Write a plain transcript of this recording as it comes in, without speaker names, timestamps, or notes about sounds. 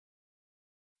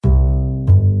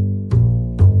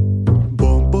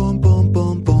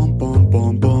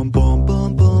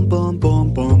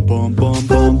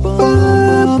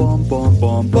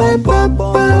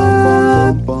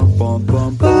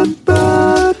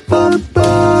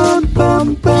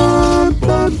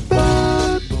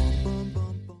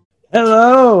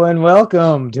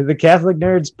Welcome to the Catholic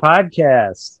Nerds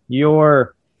Podcast,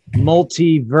 your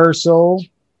multiversal,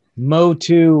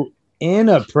 motu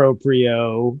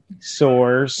inappropriate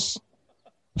source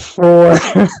for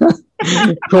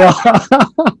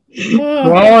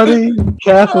quality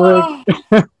Catholic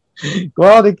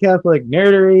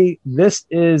nerdery. This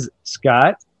is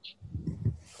Scott,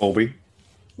 Colby,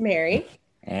 Mary,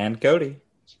 and Cody.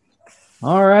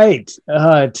 All right.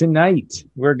 Tonight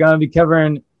we're going to be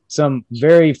covering some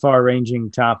very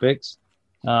far-ranging topics.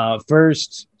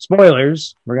 First,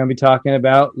 spoilers. We're going to be talking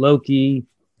about Loki,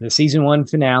 the season 1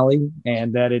 finale,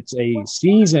 and that it's a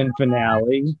season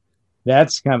finale.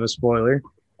 That's kind of a spoiler.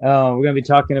 We're going to be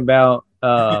talking about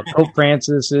Pope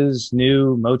Francis's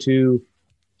new motu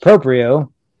proprio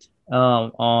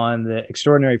on the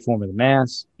extraordinary form of the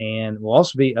Mass, and we'll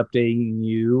also be updating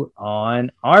you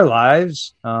on our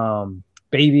lives,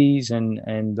 babies,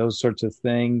 and those sorts of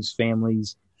things, family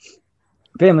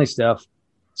stuff.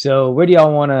 So where do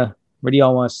y'all want to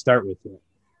start with it?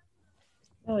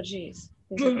 Oh, geez.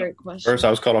 That's a great question. First, I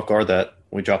was caught off guard that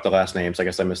we dropped the last names. I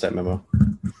guess I missed that memo.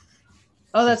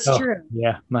 Oh, that's true.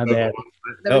 Yeah, my bad.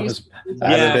 I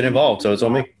haven't been involved, so it's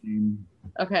on me.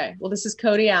 Okay. Well, this is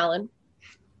Cody Allen.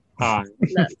 Hi.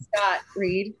 And that's Scott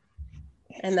Reed.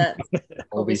 And that's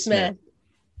Colby Smith.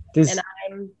 And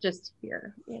I'm just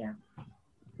here,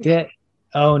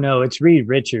 Oh, no, it's Reed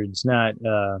Richards, not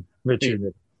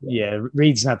Richard. Yeah,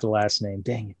 Reed's not the last name.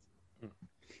 Dang it.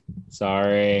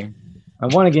 Sorry. I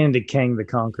want to get into Kang the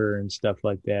Conqueror and stuff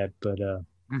like that, but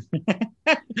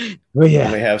well,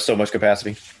 yeah. We have so much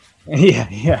capacity.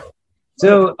 Yeah.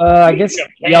 So I guess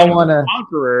y'all want to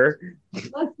Conqueror. Let's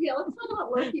talk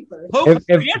about Loki first. Pope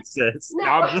Francis.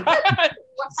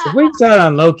 If we start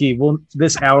on Loki,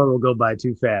 this hour will go by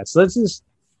too fast. Let's just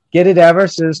get it out of our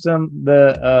system.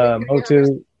 The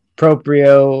motu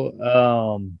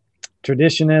proprio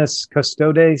traditionis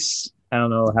custodes. I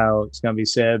don't know how it's going to be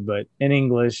said, but in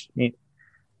English,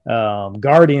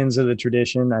 guardians of the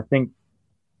tradition. I think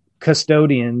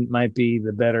custodian might be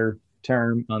the better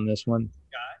term on this one.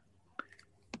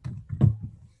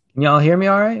 Can y'all hear me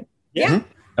all right? Yeah.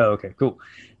 Oh, okay, cool.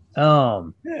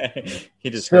 He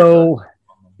just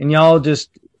and y'all just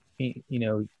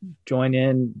join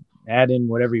in, add in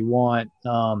whatever you want.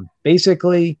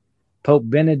 Basically, Pope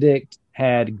Benedict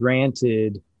had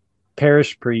granted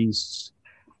parish priests.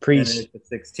 Benedict the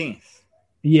 16th.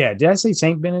 Yeah, did I say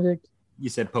Saint Benedict? You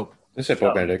said Pope. I said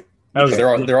Pope Benedict. Okay. There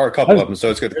are a couple of them,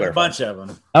 so it's good to There's clarify. a bunch of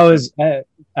them. I was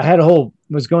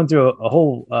going through a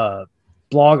whole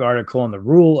blog article on the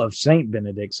rule of Saint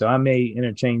Benedict, so I may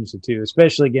interchange the two,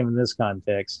 especially given this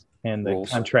context and the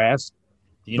contrast.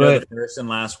 Do you know the first and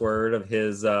last word of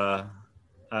his rule?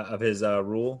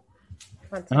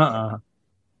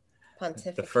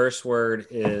 Pontificate. The first word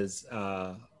is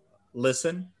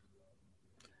listen,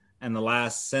 and the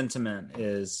last sentiment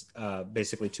is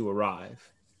basically to arrive.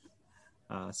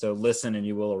 So listen, and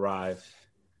you will arrive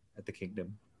at the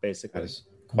kingdom. Basically, That is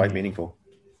quite meaningful.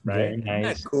 Right? Isn't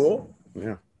Nice. that cool?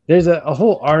 Yeah. There's a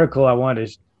whole article I want to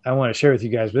share with you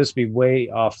guys, but this will be way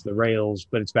off the rails,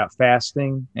 but it's about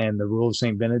fasting and the rule of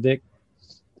Saint Benedict.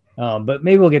 But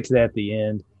maybe we'll get to that at the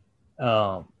end.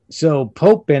 So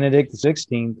Pope Benedict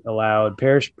XVI allowed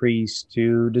parish priests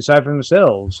to decide for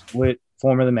themselves what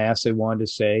form of the Mass they wanted to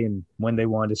say and when they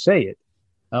wanted to say it.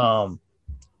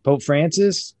 Pope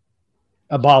Francis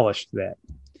abolished that.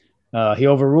 He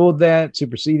overruled that,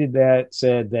 superseded that,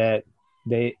 said that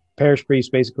parish priests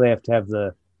basically have to have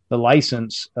the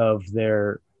license of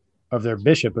their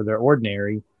bishop or their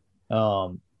ordinary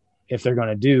if they're going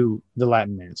to do the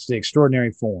Latin Mass, the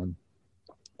extraordinary form.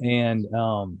 And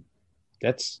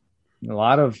that's a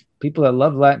lot of people that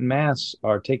love Latin Mass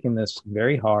are taking this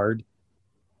very hard.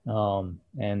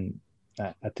 And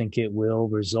I think it will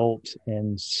result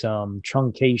in some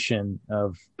truncation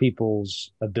of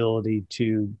people's ability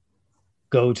to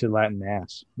go to Latin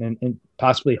Mass and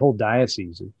possibly whole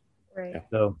dioceses. Right.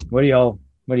 So what are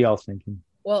y'all thinking?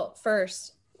 Well,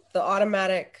 first, the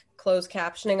automatic closed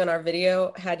captioning on our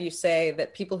video had you say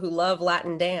that people who love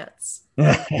Latin dance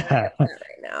right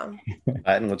now.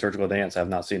 Latin liturgical dance. I've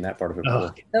not seen that part of it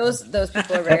before. Those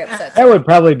people are very upset. That would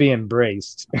probably be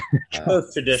embraced.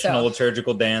 Both traditional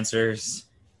liturgical dancers.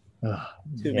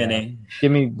 Too many.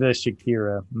 Give me the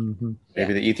Shakira. Mm-hmm.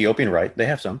 Maybe the Ethiopian rite. They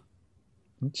have some.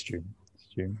 That's true.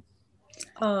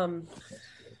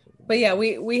 But yeah,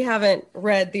 we haven't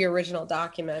read the original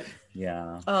document.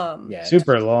 Yeah.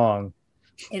 Super long.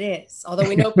 It is. Although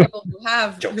we know people who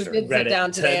have who did sit down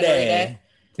today and read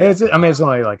it. It's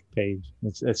only like a page.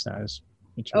 It's not as.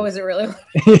 Oh, is it really?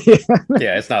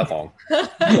 Yeah, it's not long.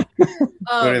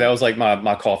 That was like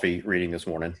my coffee reading this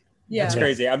morning. Yeah. It's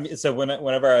crazy. So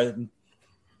whenever I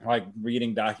like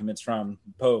reading documents from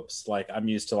popes, like I'm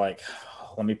used to like,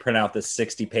 let me print out this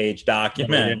 60-page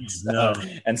document. No.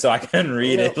 And so I can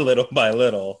read it little by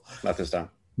little. Not this time.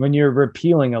 When you're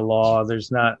repealing a law,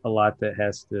 there's not a lot that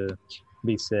has to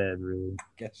be said, really.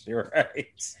 Guess you're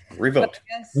right. Revoked.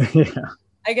 Yeah.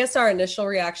 I guess our initial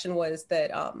reaction was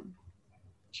that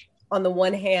on the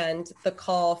one hand, the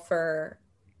call for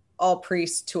all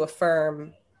priests to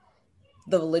affirm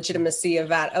the legitimacy of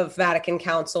Vatican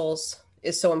councils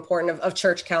is so important, of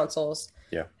church councils.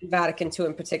 Yeah. Vatican II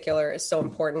in particular is so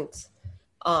important.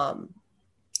 And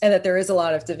that there is a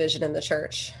lot of division in the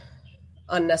church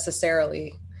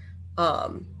unnecessarily.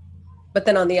 But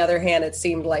then on the other hand, it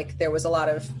seemed like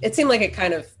it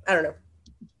kind of, I don't know,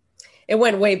 it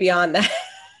went way beyond that,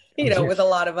 with a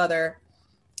lot of other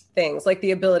things, like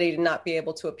the ability to not be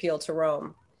able to appeal to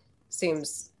Rome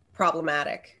seems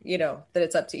problematic, that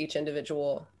it's up to each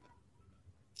individual,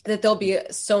 that there'll be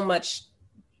so much,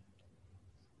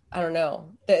 I don't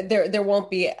know, there won't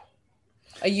be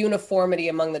a uniformity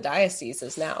among the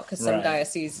dioceses now, because some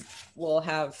dioceses will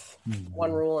have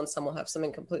one rule and some will have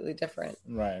something completely different.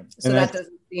 Right. So that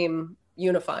doesn't seem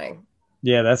unifying.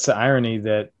 Yeah, that's the irony,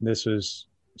 that this was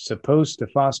supposed to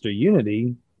foster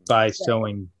unity by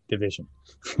sowing division.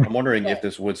 I'm wondering if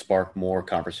this would spark more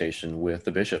conversation with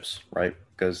the bishops, right?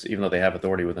 Because even though they have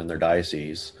authority within their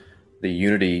diocese, the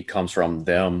unity comes from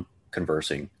them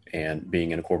conversing and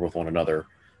being in accord with one another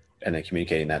and then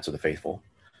communicating that to the faithful.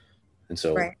 And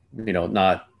so,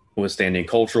 notwithstanding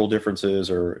cultural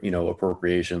differences or,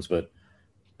 appropriations, but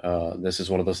this is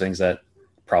one of those things that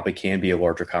probably can be a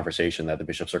larger conversation that the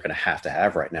bishops are going to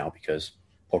have right now, because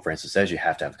Pope Francis says you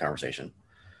have to have the conversation.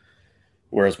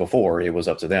 Whereas before, it was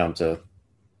up to them to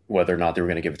whether or not they were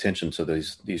going to give attention to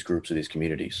these groups or these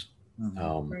communities.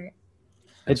 Right.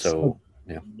 And so,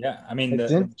 yeah. I mean,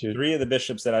 the 3 of the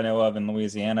bishops that I know of in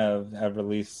Louisiana have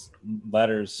released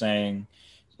letters saying,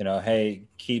 hey,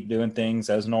 keep doing things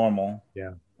as normal.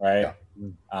 Yeah. Right.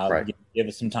 Yeah. Right. Give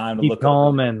us some time to keep look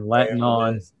calm and Latin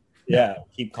on. Yeah.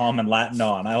 Keep calm and Latin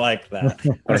on. I like that.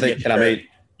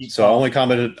 I only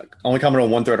commented on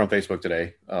one thread on Facebook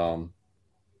today.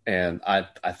 And I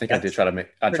think I did try to make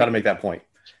that point.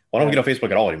 Well, I don't get on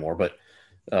Facebook at all anymore, but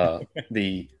I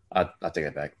take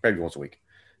that back. Maybe once a week.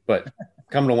 But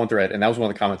coming on one thread, and that was one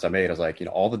of the comments I made. I was like,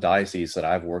 all the dioceses that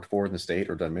I've worked for in the state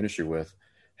or done ministry with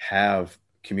have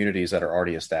communities that are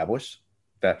already established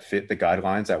that fit the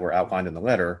guidelines that were outlined in the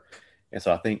letter. And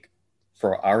so I think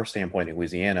for our standpoint in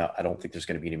Louisiana, I don't think there's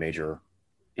going to be any major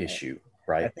issue.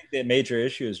 Right. I think the major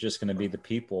issue is just going to be the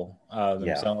people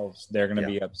themselves. They're going to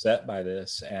be upset by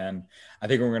this. And I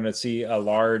think we're going to see a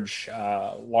large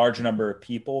number of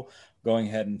people going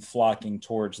ahead and flocking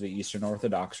towards the Eastern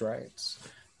Orthodox rites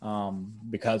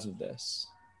because of this.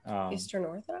 Eastern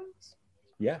Orthodox?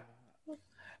 Yeah.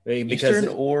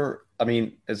 Eastern we're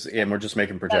just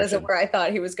making projections. That isn't where I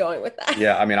thought he was going with that.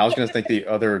 Yeah. I mean, I was going to think the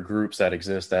other groups that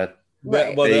exist that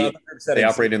they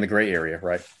operate in the gray area.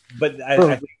 Right. But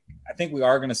I think we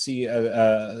are going to see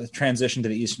a transition to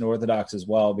the Eastern Orthodox as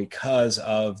well, because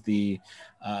of the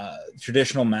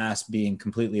traditional Mass being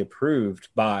completely approved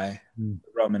by the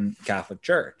Roman Catholic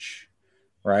Church,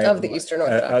 right? Of the Eastern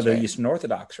Orthodox, Eastern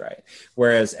Orthodox, right?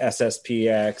 Whereas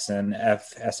SSPX and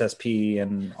FSSP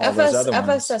and all those other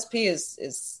ones, FSSP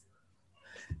is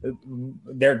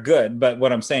they're good, but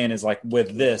what I'm saying is, like,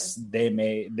 with this, they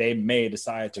may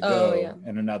decide to go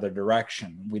in another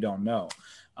direction. We don't know.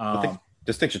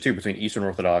 Distinction too between Eastern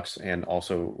Orthodox and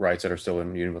also rites that are still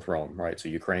in union with Rome, right? So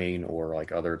Ukraine or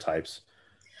like other types.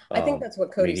 I think that's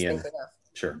what Cody's thinking of.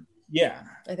 Sure. Yeah.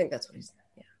 I think that's what he's.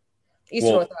 Yeah.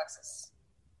 Eastern Orthodox is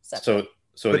separate.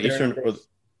 So the Eastern,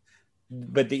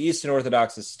 but the Eastern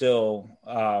Orthodox is still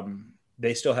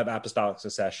they still have apostolic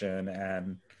succession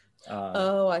and.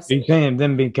 I see. You're saying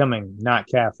them becoming not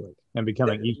Catholic and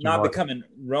becoming Eastern not Orthodox. Becoming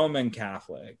Roman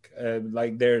Catholic.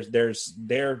 Like they're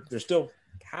still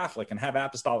Catholic and have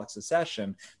apostolic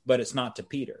succession, but it's not to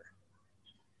Peter.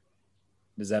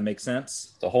 Does that make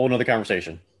sense? It's a whole nother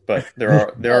conversation. But there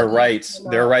are rites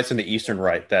in the Eastern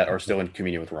Rite that are still in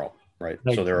communion with Rome, right?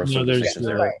 Like, so there are some there's distinctions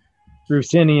there. the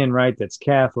Ruthenian Rite that's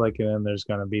Catholic, and then there's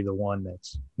going to be the one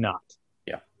that's not.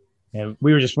 Yeah. And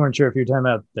we weren't sure if you were talking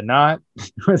about the not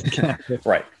or the Catholic.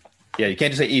 Right. Yeah, you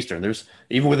can't just say Eastern. There's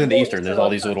even within the Eastern, there's all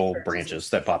these little branches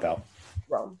that pop out.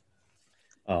 Rome.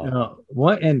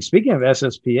 What? And speaking of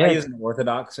SSPX, Am I using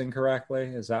Orthodox incorrectly?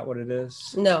 Is that what it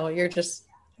is? No, you're just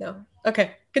no.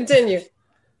 Okay, continue.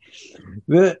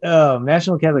 The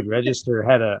National Catholic Register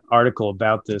had an article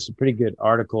about this, a pretty good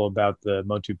article about the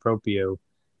motu proprio,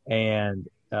 and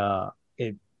the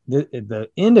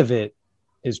end of it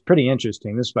is pretty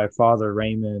interesting. This is by Father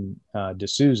Raymond de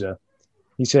Souza.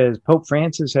 He says, Pope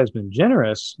Francis has been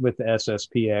generous with the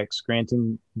SSPX,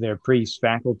 granting their priests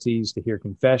faculties to hear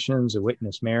confessions or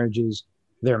witness marriages.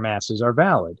 Their masses are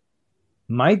valid.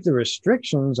 Might the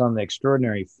restrictions on the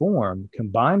extraordinary form,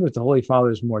 combined with the Holy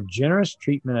Father's more generous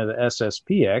treatment of the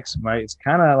SSPX, right? It's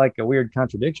kind of like a weird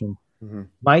contradiction. Mm-hmm.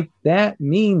 Might that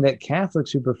mean that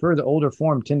Catholics who prefer the older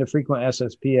form tend to frequent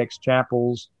SSPX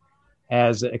chapels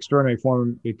as the extraordinary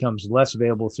form becomes less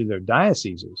available through their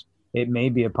dioceses? It may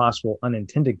be a possible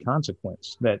unintended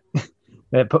consequence that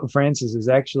Pope Francis is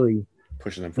actually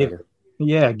pushing them further.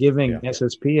 Giving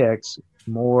SSPX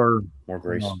more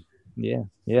grace. Yeah.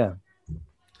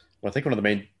 Well, I think one of the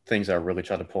main things I really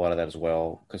tried to pull out of that as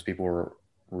well, because people were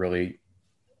really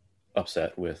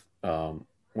upset with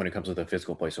when it comes to the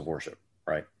physical place of worship,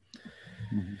 right?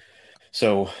 Mm-hmm.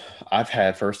 So I've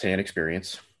had firsthand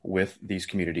experience with these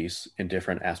communities in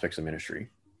different aspects of ministry.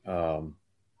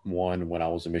 One, when I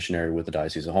was a missionary with the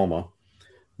Diocese of Houma,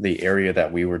 the area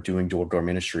that we were doing door-to-door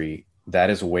ministry, that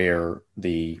is where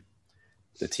the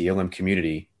TLM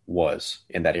community was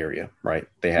in that area, right?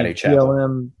 They had a chapel.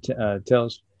 TLM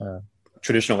tells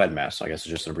Traditional Latin Mass, I guess,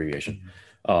 is just an abbreviation.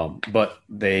 But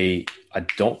I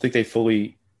don't think they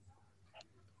fully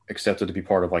accepted to be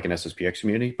part of like an SSPX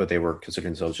community, but they were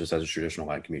considering themselves just as a traditional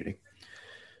Latin community.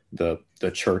 The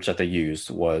church that they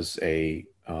used was a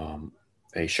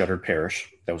shuttered parish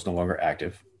that was no longer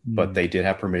active, but they did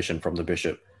have permission from the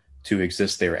bishop to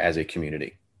exist there as a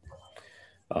community.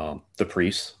 The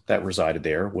priest that resided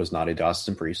there was not a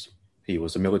diocesan priest. He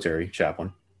was a military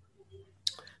chaplain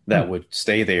that would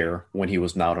stay there when he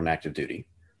was not on active duty.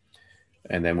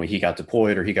 And then when he got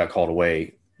deployed or he got called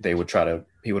away, he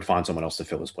would find someone else to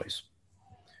fill his place.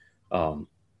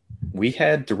 We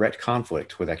had direct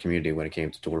conflict with that community when it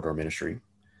came to door-to-door ministry.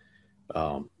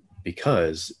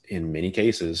 Because in many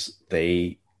cases,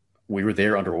 we were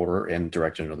there under order and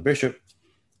direction of the bishop.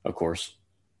 Of course,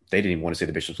 they didn't even want to say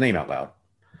the bishop's name out loud.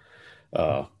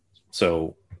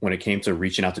 So when it came to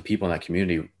reaching out to people in that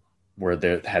community where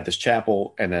they had this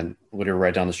chapel and then literally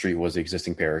right down the street was the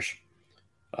existing parish,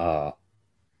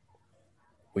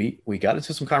 we got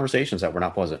into some conversations that were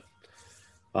not pleasant.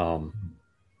 And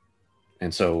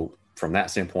so from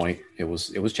that standpoint, it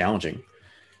was challenging.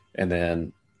 And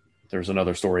then there's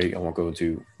another story. I won't go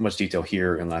into much detail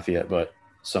here in Lafayette, but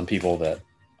some people that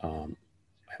I'm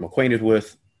acquainted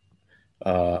with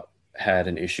had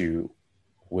an issue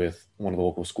with one of the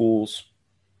local schools.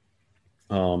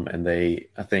 And I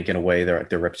think in a way their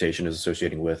reputation is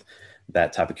associating with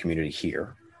that type of community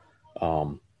here.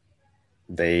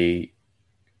 They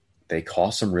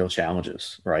caused some real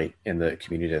challenges, right, in the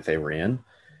community that they were in.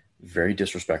 Very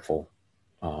disrespectful.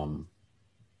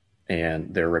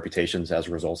 And their reputations as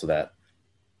a result of that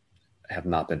have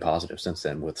not been positive since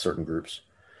then with certain groups.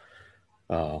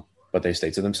 But they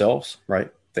stay to themselves,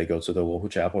 right? They go to the local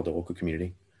chapel, the local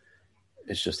community.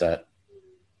 It's just that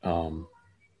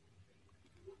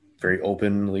very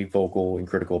openly vocal and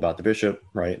critical about the bishop,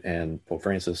 right? And Pope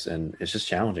Francis. And it's just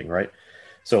challenging, right?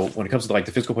 So when it comes to like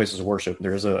the physical places of worship,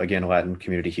 there is a Latin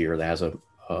community here that has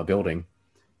a building.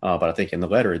 But I think in the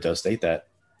letter, it does state that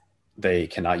they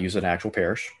cannot use an actual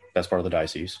parish. That's part of the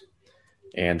diocese.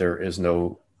 And there is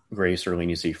no grace or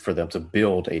leniency for them to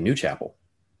build a new chapel.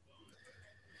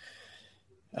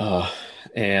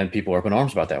 And people are up in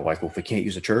arms about that. Like, well, if we can't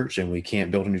use a church and we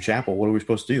can't build a new chapel, what are we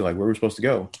supposed to do? Like, where are we supposed to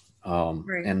go?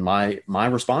 Right. And my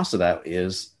response to that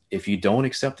is, if you don't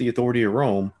accept the authority of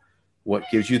Rome, what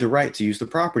gives you the right to use the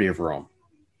property of Rome?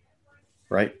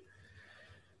 Right?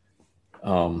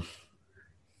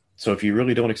 So if you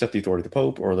really don't accept the authority of the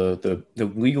Pope or the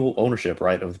legal ownership,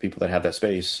 right, of the people that have that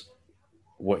space,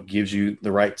 what gives you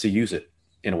the right to use it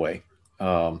in a way?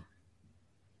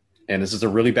 And this is a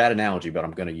really bad analogy, but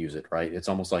I'm going to use it, right? It's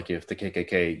almost like if the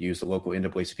KKK used the local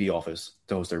NAACP office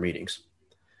to host their meetings,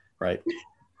 right?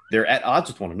 They're at odds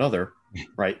with one another,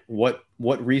 right? What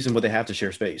reason would they have to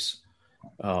share space?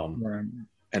 And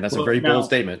that's a very bold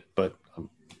statement, but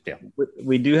yeah.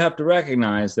 We do have to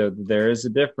recognize though that there is a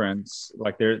difference.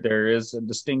 Like there is a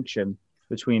distinction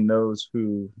between those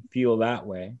who feel that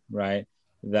way, right?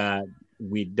 That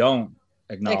we don't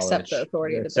acknowledge, accept the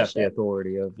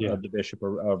authority of the bishop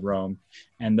of Rome,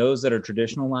 and those that are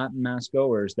traditional Latin Mass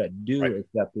goers that do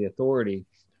accept the authority.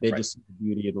 They just see the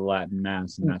beauty of the Latin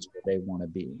Mass, and that's where they want to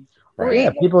be. Right?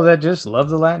 Yeah, people that just love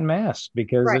the Latin Mass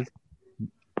because it's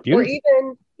beautiful.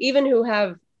 Or even who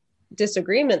have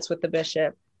disagreements with the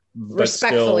bishop, but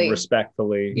respectfully, or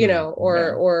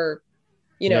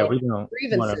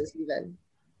grievances even.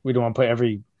 We don't want to put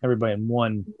everybody in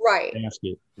one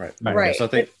basket. Right. So I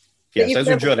think, as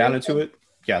we drill down into it,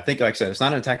 yeah, I think, like I said, it's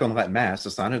not an attack on Latin Mass.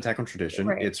 It's not an attack on tradition.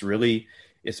 Right.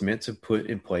 It's meant to put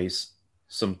in place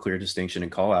some clear distinction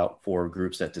and call out for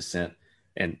groups that dissent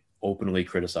and openly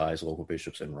criticize local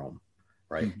bishops in Rome.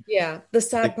 Right. Yeah. The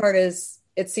sad part is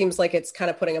it seems like it's kind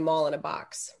of putting them all in a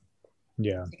box.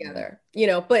 Yeah. Together,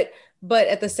 but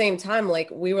at the same time, like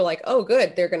we were like, oh,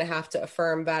 good, they're going to have to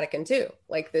affirm Vatican II.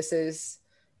 Like this is,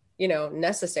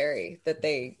 necessary that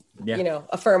they,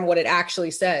 affirm what it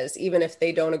actually says, even if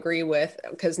they don't agree with,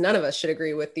 because none of us should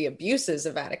agree with the abuses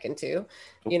of Vatican II,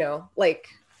 like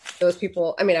those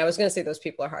people. I mean, I was going to say those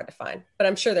people are hard to find, but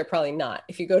I'm sure they're probably not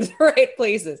if you go to the right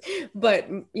places. But,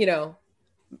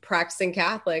 practicing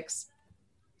Catholics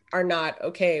are not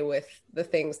okay with the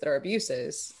things that are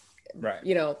abuses. Right.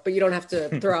 But you don't have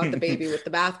to throw out the baby with the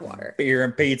bathwater. Beer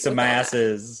and pizza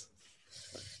masses.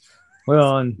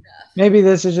 Well, and maybe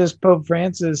this is just Pope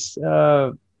Francis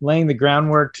laying the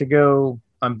groundwork to go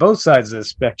on both sides of the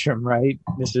spectrum, right?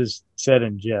 This is said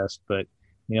in jest, but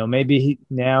maybe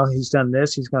he's done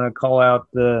this. He's going to call out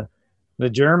the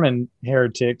German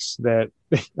heretics that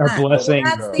are blessing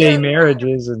gay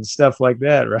marriages and stuff like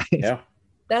that, right? Yeah.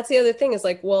 That's the other thing is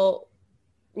like, well,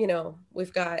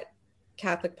 we've got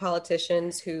Catholic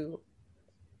politicians who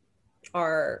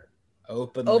are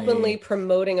openly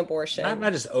promoting abortion.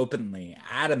 Not just openly,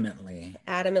 adamantly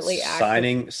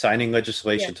signing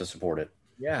legislation to support it.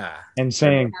 Yeah. And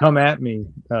saying, come at me,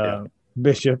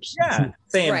 bishops. Yeah.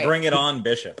 Saying, right. Bring it on,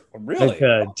 bishop. Really?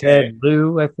 Like Ted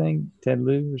Lieu, I think. Ted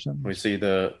Lieu or something. We see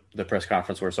the press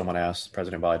conference where someone asked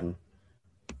President Biden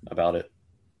about it.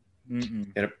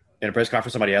 In a press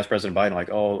conference, somebody asked President Biden,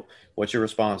 like, "Oh, what's your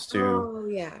response to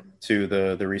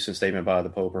the recent statement by the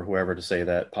Pope or whoever to say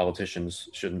that politicians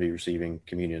shouldn't be receiving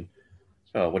communion?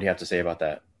 What do you have to say about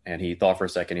that?" And he thought for a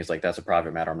second. He's like, "That's a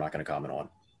private matter. I'm not going to comment on,"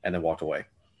 and then walked away.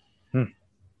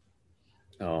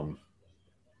 So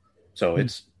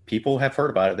it's people have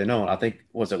heard about it. They know. I think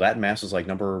was it Latin Mass is like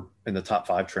number in the top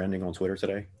 5 trending on Twitter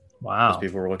today. Wow, because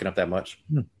people were looking up that much.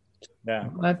 Yeah,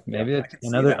 maybe that's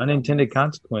another unintended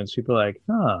consequence. People are like,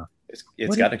 huh.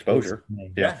 It's got exposure.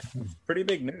 Yeah. Pretty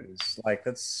big news. Like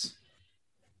that's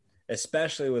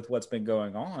especially with what's been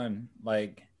going on,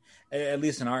 like at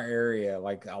least in our area,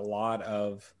 like a lot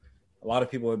of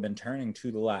people have been turning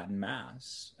to the Latin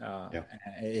Mass.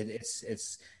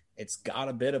 It's got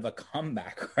a bit of a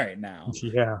comeback right now.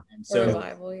 Yeah. And so a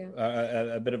revival,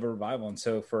 a bit of a revival. And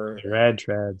so for rad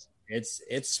trads,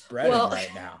 it's spreading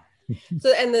right now.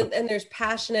 So and there's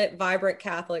passionate, vibrant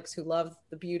Catholics who love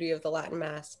the beauty of the Latin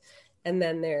Mass, and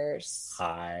then there's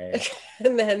and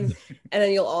then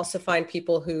you'll also find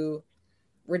people who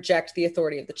reject the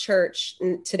authority of the church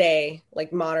today,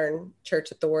 like modern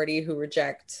church authority, who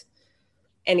reject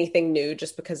anything new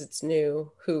just because it's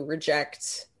new, who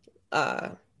reject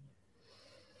a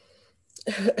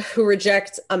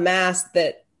mass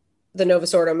that the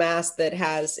Novus Ordo Mass that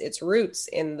has its roots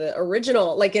in the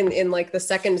original, like in like the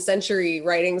 2nd century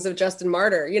writings of Justin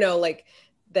Martyr, like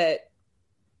that,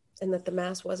 and that the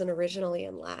Mass wasn't originally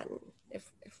in Latin. If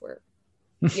we're,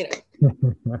 if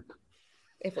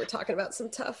we're talking about some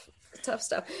tough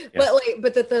stuff,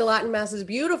 but that the Latin Mass is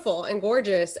beautiful and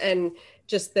gorgeous, and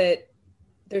just that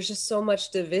there's just so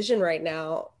much division right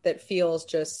now that feels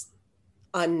just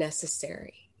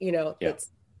unnecessary. It's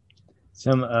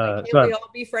some can't we all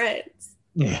be friends?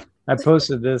 Yeah, I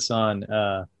posted this on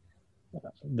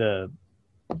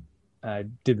I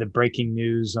did the breaking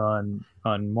news on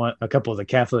a couple of the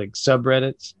Catholic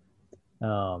subreddits.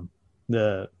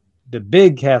 The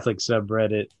big Catholic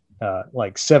subreddit,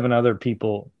 like 7 other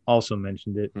people also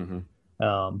mentioned it.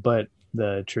 But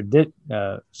the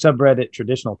subreddit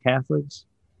Traditional Catholics,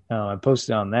 I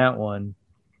posted on that one.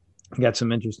 Got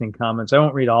some interesting comments. I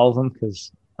won't read all of them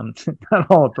because I'm not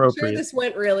all appropriate. I'm sure this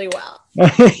went really well.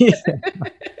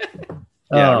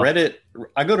 Reddit.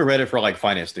 I go to Reddit for like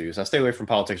finance news. I stay away from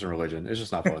politics and religion. It's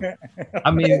just not fun.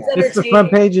 I mean, it's the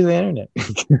front page of the internet.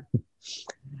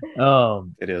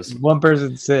 It is. One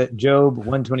person said, Job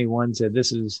 121 said,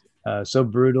 "This is so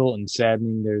brutal and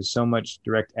saddening. There's so much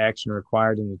direct action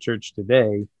required in the church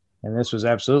today, and this was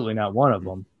absolutely not one of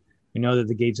them. We know that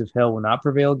the gates of hell will not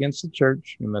prevail against the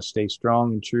church. We must stay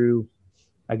strong and true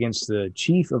against the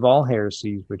chief of all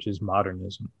heresies, which is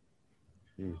modernism."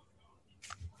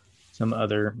 Some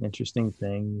other interesting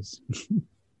things.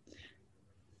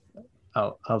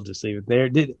 I'll just leave it there.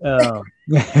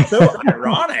 So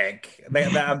ironic.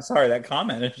 I'm sorry, that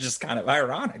comment is just kind of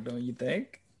ironic, don't you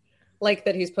think? Like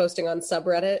that he's posting on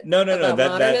subreddit. No. About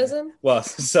modernism.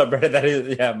 Subreddit. That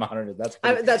is, modernism.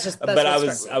 That's just. But I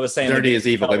was saying, dirty is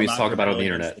evil. Maybe talk about it on the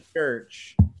internet. The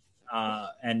church,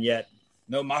 and yet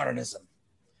no modernism.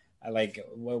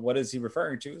 What is he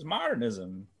referring to as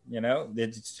modernism?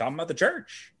 It's talking about the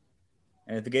church.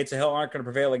 And if the gates of hell aren't going to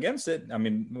prevail against it, I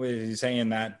mean, is he saying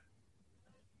that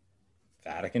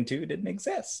Vatican II didn't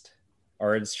exist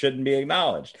or it shouldn't be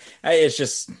acknowledged? It's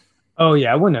just. Oh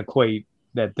yeah, I wouldn't equate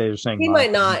that they're saying he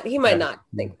might not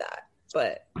think that,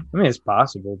 but I mean it's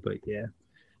possible, but yeah.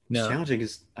 No. It's challenging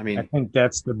is, I think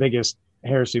that's the biggest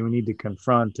heresy we need to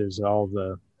confront is all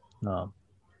the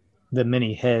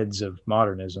many heads of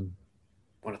modernism.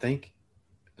 what I think,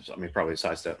 probably a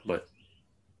sidestep, but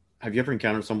have you ever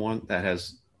encountered someone that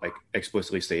has like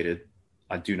explicitly stated,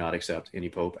 I do not accept any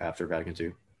pope after Vatican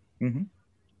II? Mm-hmm.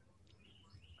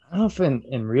 I don't know if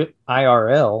in real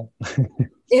IRL.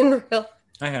 in real,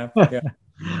 I have, yeah.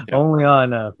 Only on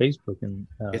Facebook and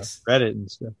It's Reddit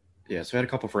and stuff. Yeah, so I had a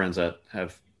couple friends that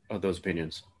have those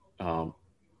opinions.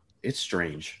 It's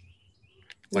strange.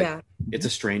 yeah, It's a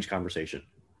strange conversation.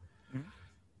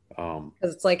 because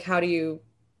it's like, how do you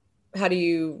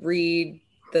read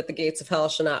that the gates of hell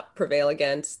shall not prevail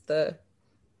against the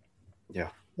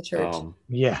church?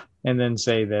 Yeah, and then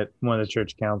say that one of the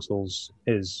church councils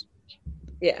is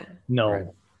no. Right.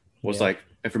 Was like,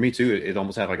 and for me too, it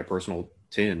almost had like a personal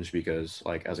tinge because,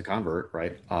 like, as a convert,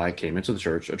 right, I came into the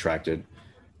church attracted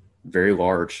very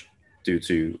large due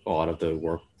to a lot of the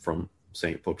work from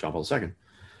Pope John Paul II.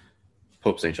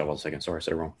 Pope St. John Paul II. Sorry, I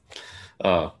said it wrong.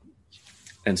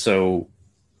 And so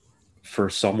for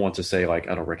someone to say, like,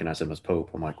 I don't recognize him as Pope,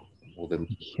 I'm like, well, then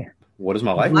what is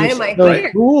my life? Why am I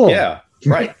here? Cool. Yeah,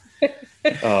 right.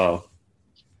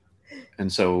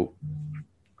 And so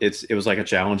it was like a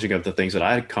challenging of the things that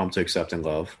I had come to accept and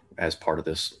love as part of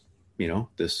this,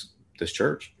 this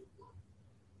church.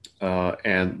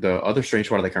 And the other strange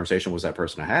part of that conversation was that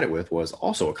person I had it with was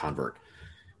also a convert.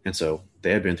 And so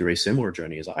they had been through a similar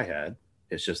journey as I had.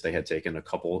 It's just they had taken a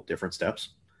couple different steps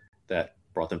that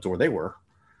brought them to where they were.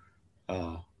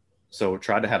 So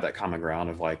tried to have that common ground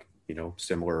of, like,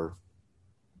 similar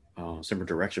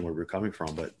direction where we were coming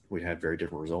from, but we had very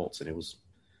different results. And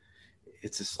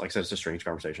it's just, like I said, it's a strange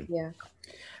conversation. Yeah.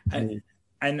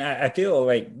 And I feel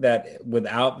like that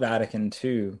without Vatican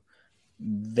II,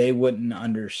 they wouldn't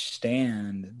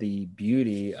understand the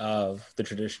beauty of the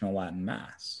traditional Latin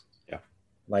Mass. Yeah.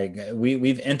 Like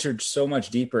we've entered so much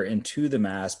deeper into the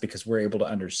Mass because we're able to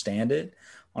understand it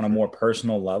on a more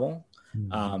personal level.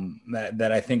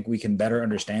 That I think we can better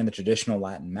understand the traditional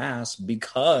Latin Mass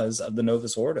because of the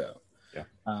Novus Ordo. Yeah.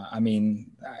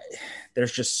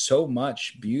 There's just so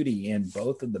much beauty in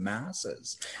both of the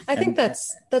masses. I think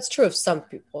that's true of some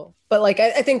people, but like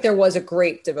I think there was a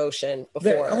great devotion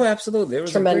before. Absolutely, there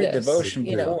was tremendous, a great devotion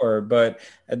before, but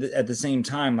at the same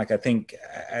time, like I think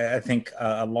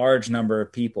a large number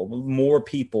of people, more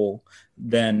people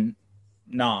than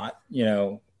not,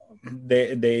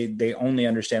 they only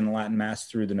understand the Latin Mass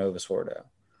through the Novus Ordo.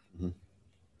 Mm-hmm.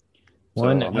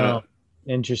 One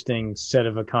interesting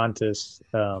Sedevacantists,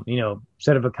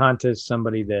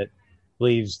 somebody that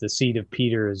believes the seat of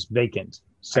Peter is vacant.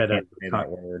 That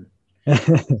word.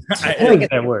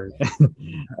 that word.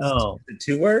 Oh, the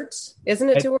 2 words? Isn't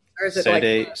it 2 words? Or is it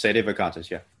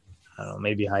Sedevacantists, yeah. I don't know,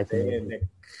 maybe hyphenated.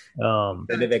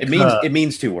 It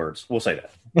means 2 words. We'll say that.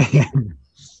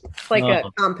 It's like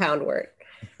a compound word.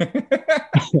 Vacant.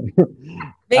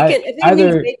 It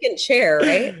means vacant chair,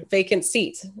 right? Vacant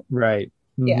seat. Right.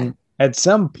 Mm-hmm. Yeah. At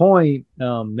some point,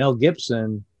 Mel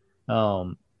Gibson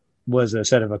was a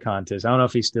Sedevacantist. I don't know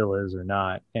if he still is or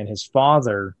not. And his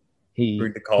father,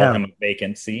 to call him a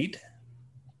vacant seat.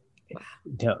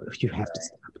 No, you have to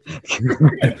stop.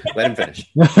 Let him finish.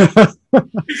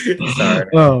 Sorry.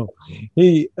 Oh,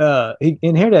 he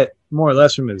inherited it more or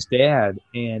less from his dad,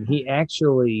 and he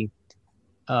actually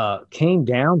came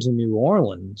down to New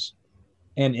Orleans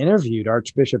and interviewed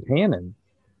Archbishop Hannon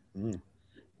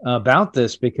about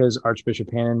this because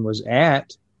Archbishop Hannon was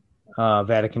at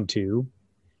Vatican II,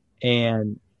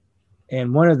 and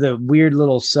one of the weird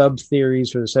little sub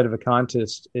theories for the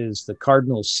Sedevacantists is the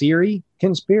Cardinal Siri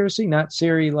conspiracy, not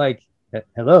Siri like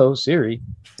hello Siri.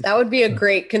 That would be a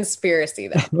great conspiracy,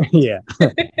 though. Yeah,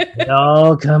 it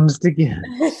all comes together.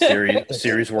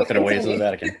 Siri's working away to the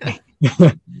Vatican.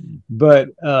 But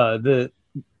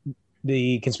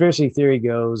the conspiracy theory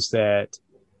goes that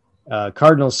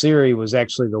Cardinal Siri was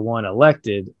actually the one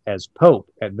elected as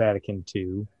Pope at Vatican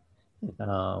II.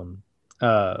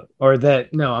 That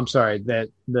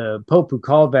the Pope who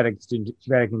called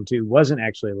Vatican II wasn't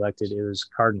actually elected. It was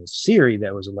Cardinal Siri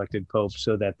that was elected Pope,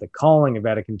 so that the calling of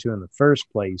Vatican II in the first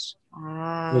place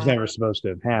was never supposed to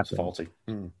have happened. It's faulty.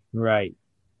 Right.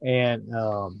 And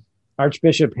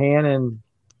Archbishop Hannon,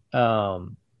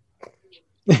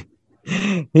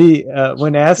 he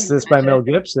when asked this by Mel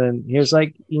Gibson, he was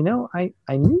like, I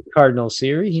knew Cardinal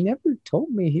Siri. He never told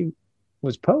me he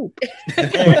was Pope.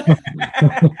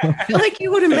 I feel like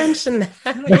you would have mentioned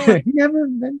that. He never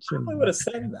mentioned. I would have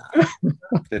said that.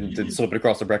 Didn't slip it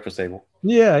across the breakfast table.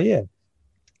 Yeah.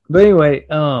 But anyway,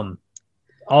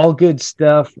 all good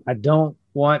stuff. I don't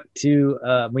want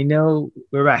to. We know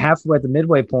we're about halfway at the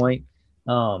midway point.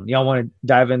 Y'all want to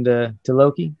dive into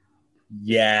Loki?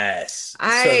 Yes.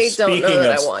 I don't know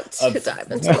that I want to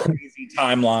dive into crazy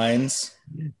timelines.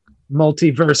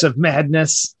 Multiverse of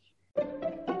madness.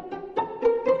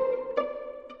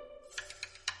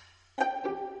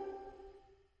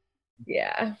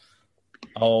 Yeah.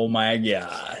 Oh my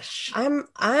gosh.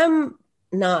 I'm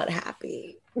not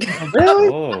happy. Really?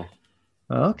 Oh,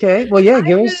 Okay. Well, yeah.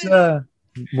 Give us.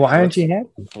 Why aren't you happy?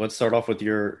 let's start off with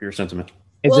your sentiment.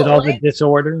 Is it all the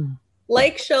disorder?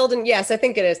 Like Sheldon, yes, I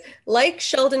think it is. Like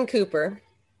Sheldon Cooper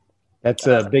That's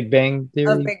a Big Bang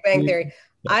Theory. of Big Bang Theory.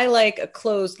 I like a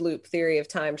closed loop theory of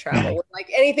time travel. Where, like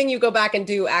anything you go back and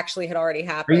do actually had already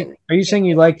happened. Are you saying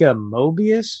you like a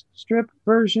Mobius strip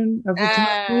version of the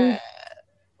time loop? Is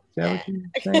that what you're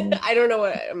saying? I don't know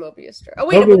what a Mobius strip. Oh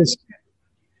wait,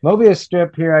 Mobius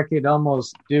strip here. I could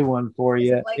almost do one for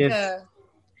you.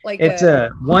 It's a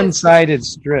one-sided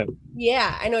strip.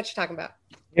 Yeah, I know what you're talking about.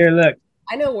 Here, look.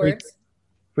 I know words. If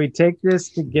we take this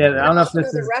together, I don't know if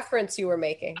this the is reference you were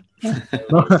making.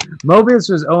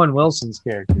 Mobius was Owen Wilson's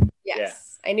character.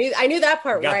 Yes, yeah. I knew that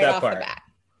part right off the bat.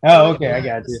 Oh, okay, I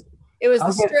got you. It was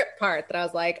the strip part that I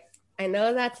was like, I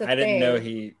know that's a thing. I didn't know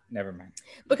he. Never mind.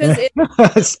 Because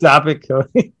Stop it,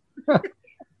 Cody.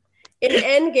 in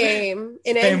Endgame,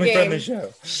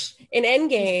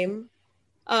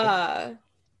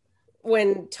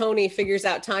 when Tony figures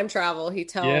out time travel, he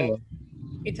tells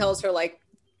her, like,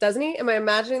 doesn't he? Am I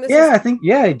imagining this? Yeah, I think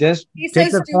he does. He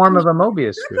takes the form of a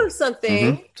Mobius strip or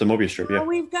something. Mm-hmm. It's a Mobius strip. Yeah,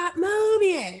 we've got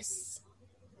Mobius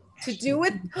to do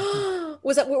it.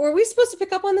 Were we supposed to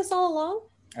pick up on this all along?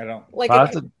 I don't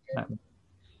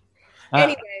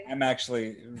anyway,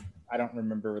 I don't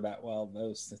remember that well.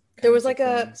 There was like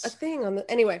a thing on the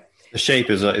anyway. The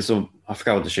shape is I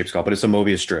forgot what the shape's called, but it's a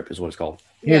Mobius strip, is what it's called.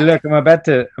 Here, look,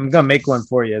 I'm gonna make one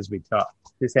for you as we talk.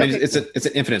 It's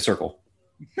an infinite circle.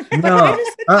 No,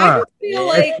 I just feel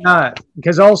like it's not,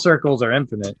 because all circles are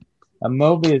infinite. A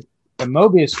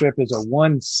Mobius strip is a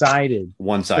one-sided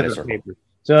circle. Paper.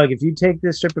 So, like, if you take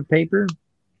this strip of paper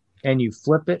and you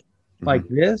flip it like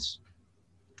this,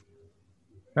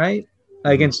 right?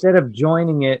 Like, instead of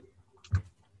joining it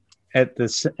at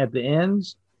the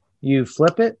ends, you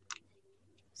flip it.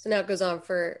 So now it goes on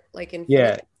for like infinite.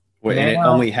 Yeah. Wait, and it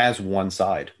only has one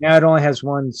side. Now it only has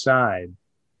one side.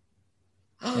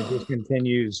 It just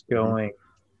continues going.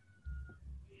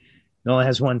 It only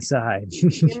has one side.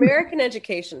 The American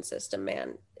education system,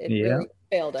 man, it really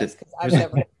failed us because I've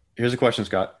never. Here's a question,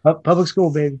 Scott. Public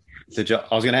school, baby. I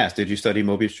was going to ask, did you study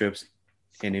Mobius strips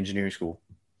in engineering school?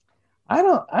 I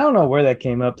don't know where that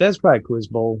came up. That's probably Quiz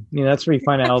Bowl. That's where you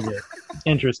find out all the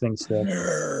interesting stuff.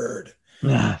 Nerd.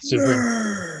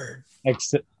 Super.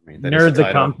 Nerd. Nerd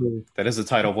the conqueror. That is the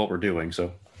title of what we're doing.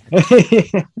 So.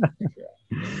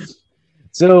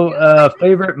 So,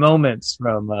 favorite moments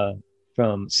from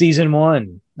season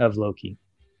 1 of Loki.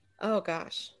 Oh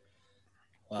gosh.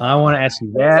 Wow. I want to ask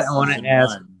you that. I want to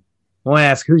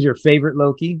ask who's your favorite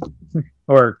Loki,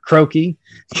 or Croaky,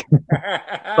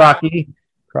 Crocky,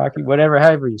 whatever,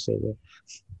 however you say that.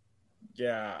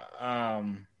 Yeah.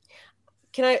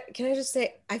 Can I just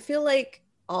say, I feel like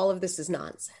all of this is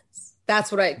nonsense.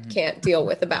 That's what I can't deal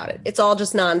with about it. It's all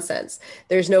just nonsense.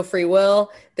 There's no free will.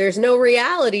 There's no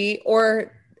reality,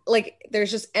 or like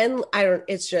there's just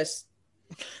it's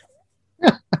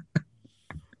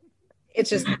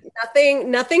just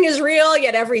nothing is real,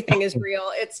 yet everything is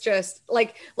real. It's just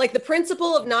like the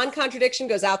principle of non-contradiction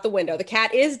goes out the window. The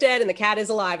cat is dead and the cat is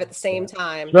alive at the same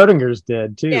time. Schrodinger's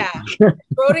dead too. Yeah.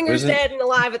 Schrodinger's dead and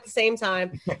alive at the same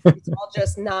time. It's all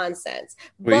just nonsense.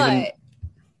 But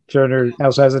Schroeder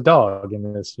also has a dog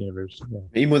in this universe. Yeah.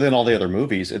 Even within all the other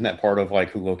movies, isn't that part of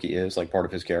like who Loki is? Like part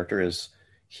of his character is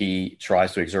he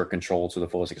tries to exert control to the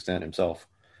fullest extent himself.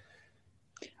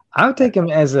 I would take him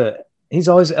as he's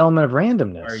always an element of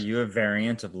randomness. Are you a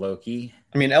variant of Loki?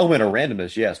 I mean, element of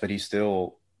randomness, yes, but he's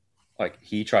still like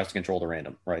he tries to control the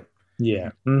random, right?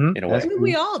 Yeah. In a way. I mean,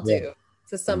 we all do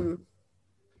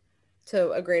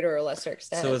to a greater or lesser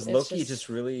extent. So is Loki just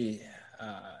really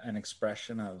an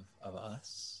expression of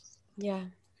us? Yeah.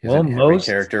 Isn't every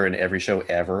character in every show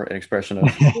ever an expression of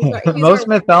most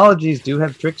mythologies do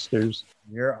have tricksters.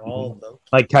 You're all Loki.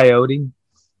 Like Coyote.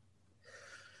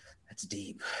 That's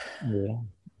deep. Yeah.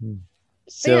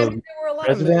 So there were a lot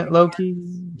President of Loki.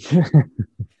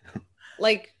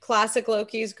 like classic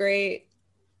Loki's great.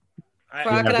 I-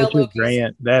 Crocodile Richard Loki's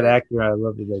Grant, that great. actor, I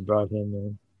love that they brought him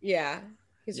in. Yeah,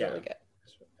 he's Yeah. really good.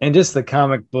 And just the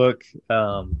comic book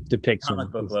depiction.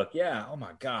 comic book look. Yeah. Oh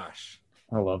my gosh.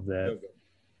 I love that. So good.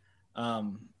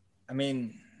 I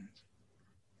mean,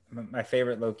 my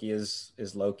favorite Loki is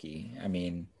Loki. I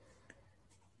mean,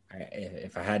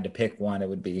 if I had to pick one, it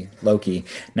would be Loki.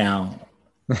 Now,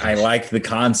 I like the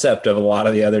concept of a lot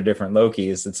of the other different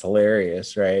Lokis. It's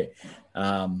hilarious, right?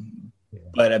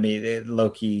 But I mean,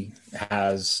 Loki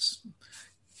has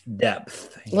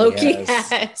depth. He Loki has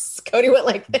has. Cody went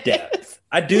like this. depth.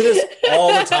 I do this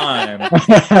all the time.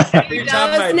 Every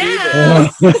time I do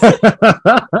this,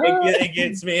 it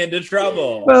gets me into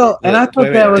trouble. Well, and I thought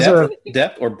Wait, that was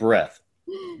depth or breadth?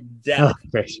 Depth.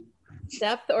 gracious.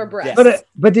 Depth or breadth?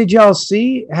 But did y'all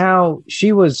see how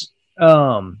she was?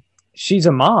 She's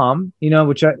a mom,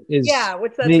 which is which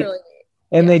that's the- really neat.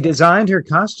 And Yeah. they designed her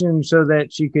costume so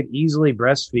that she could easily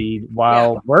breastfeed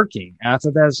while working. I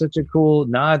thought that was such a cool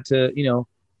nod to,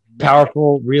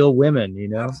 powerful, real women,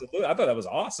 Absolutely. I thought that was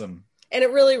awesome. And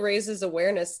it really raises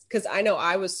awareness because I know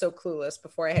I was so clueless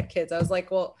before I had kids. I was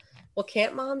like, well,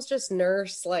 can't moms just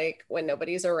nurse like when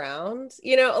nobody's around?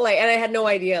 And I had no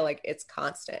idea. Like it's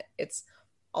constant. It's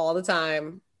all the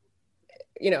time.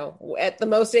 At the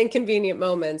most inconvenient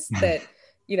moments that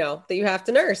that you have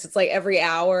to nurse. It's like every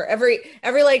hour, every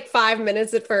like 5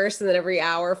 minutes at first, and then every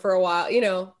hour for a while.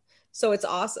 So it's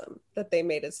awesome that they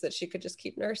made it so that she could just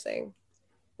keep nursing.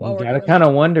 You gotta kind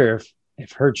of wonder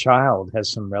if her child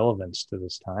has some relevance to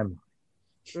this time.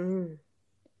 To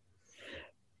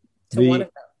The- one of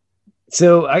them.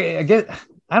 So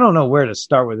I don't know where to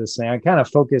start with this thing. I kind of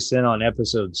focused in on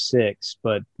episode 6,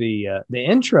 but the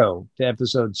intro to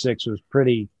episode 6 was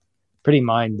pretty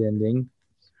mind bending,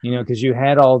 because you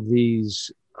had all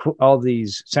these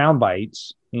sound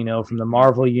bites, from the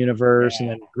Marvel universe, and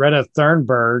then Greta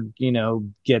Thunberg,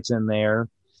 gets in there,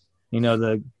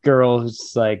 the girl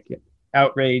who's like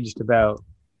outraged about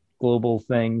global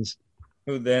things.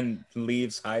 Who then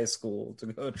leaves high school to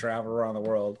go travel around the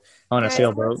world On a Guys,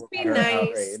 sailboat. let's be Her nice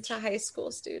outrage. to high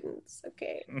school students.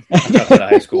 Okay. I'm not out of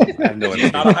high school. I have no She's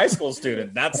empathy. not a high school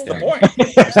student. That's the point.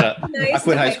 I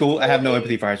quit high school. I have no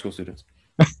empathy for high school students.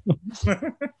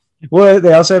 Well,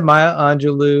 they also had Maya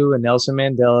Angelou and Nelson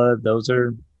Mandela. Those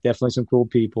are definitely some cool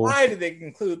people. Why did they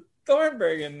include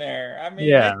Thornburg in there? I mean,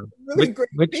 Yeah. they're really great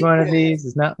Which people. one of these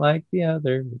is not like the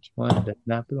other? Which one does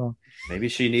not belong? Maybe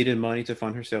she needed money to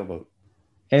fund her sailboat.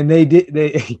 And they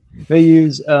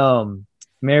use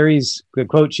Mary's the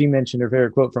quote she mentioned, her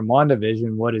favorite quote from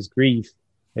WandaVision: "What is grief,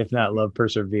 if not love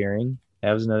persevering?"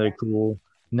 That was another cool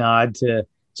nod to.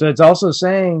 So it's also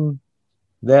saying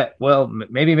that, well,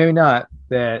 maybe not,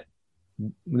 that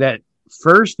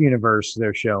first universe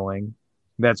they're showing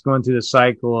that's going through the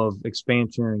cycle of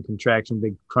expansion and contraction,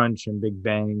 big crunch and big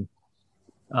bang.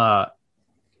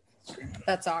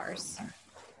 That's ours.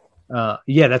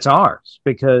 That's ours,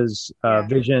 because Yeah.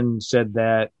 Vision said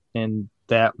that in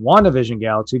that WandaVision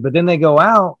galaxy, but then they go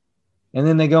out and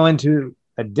then they go into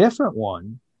a different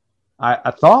one.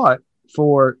 I thought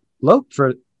for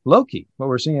Loki, what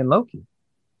we're seeing in Loki.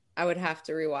 I would have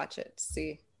to rewatch it to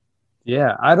see.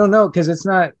 Yeah, I don't know, because it's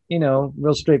not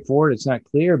real straightforward. It's not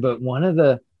clear, but one of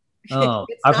the It's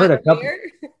I've heard not a couple. weird.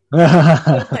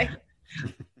 Like,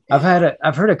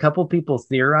 I've heard a couple people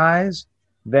theorize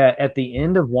that at the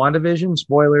end of WandaVision,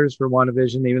 spoilers for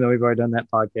WandaVision, even though we've already done that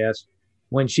podcast,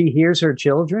 when she hears her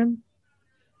children,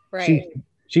 right.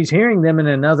 she's hearing them in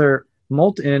another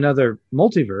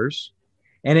multiverse,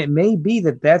 and it may be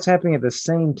that that's happening at the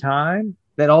same time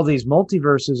that all these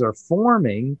multiverses are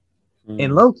forming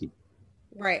in Loki,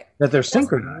 Right. that they're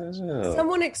synchronized. Oh.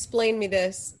 Someone explained me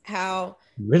this, how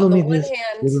Riddle on the me one this,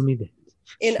 hand, riddle me that.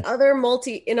 in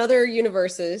other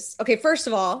universes. Okay, first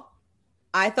of all,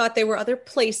 I thought they were other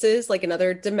places, like in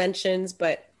other dimensions,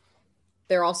 but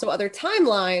there are also other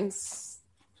timelines.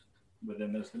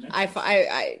 Within those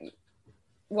dimensions.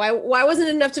 Why wasn't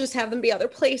it enough to just have them be other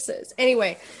places?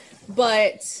 Anyway,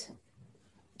 but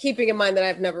keeping in mind that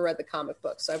I've never read the comic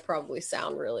book, so I probably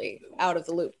sound really out of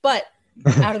the loop. But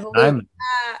out of the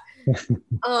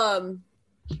loop.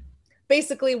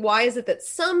 Basically, why is it that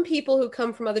some people who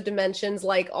come from other dimensions,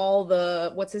 like all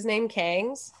the what's his name,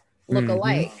 Kangs, look Mhm.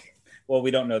 alike? Well,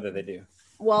 we don't know that they do.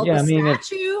 Well, Yeah, the I mean,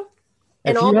 statue If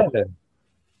and you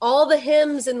all the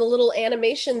hymns and the little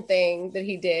animation thing that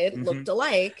he did Mhm. looked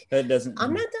alike. That doesn't.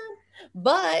 I'm not done,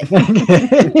 but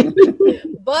had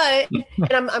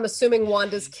and I'm assuming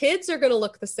Wanda's kids are going to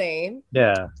look the same,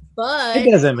 yeah, but it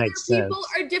doesn't make other people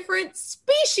sense. are different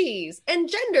species and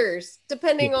genders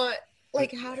depending on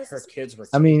like, how does her this... kids were?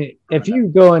 I mean, if you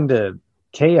go into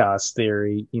chaos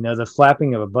theory, the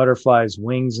flapping of a butterfly's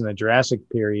wings in the Jurassic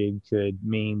period could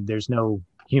mean there's no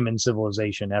human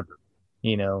civilization ever.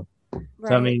 Right.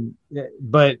 So, I mean,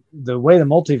 but the way the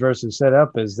multiverse is set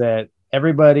up is that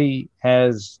everybody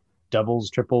has doubles,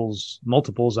 triples,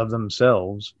 multiples of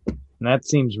themselves. And that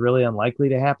seems really unlikely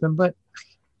to happen, but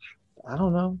I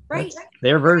don't know. Right. That's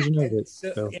their version of it.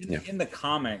 So in the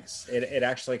comics, it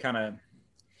actually kind of,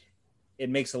 it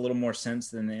makes a little more sense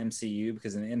than the MCU,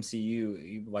 because in the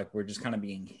MCU, like, we're just kind of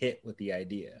being hit with the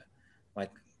idea,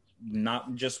 like,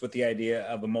 not just with the idea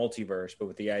of a multiverse, but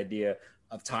with the idea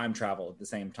of time travel at the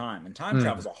same time. And time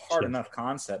travel is a hard enough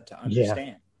concept to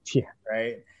understand. Yeah.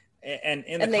 Right. And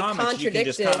in And the they comics, you can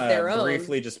just contradicted kind their of own.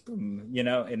 briefly just,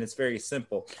 and it's very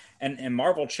simple. And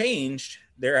Marvel changed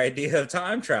their idea of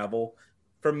time travel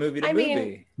from movie to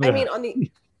movie. I mean,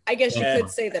 I guess you Yeah.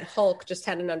 could say that Hulk just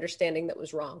had an understanding that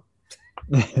was wrong.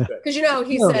 Because how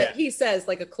he says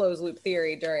like a closed loop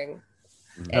theory during.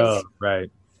 Oh, right.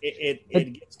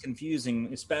 It gets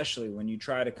confusing, especially when you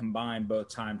try to combine both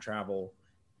time travel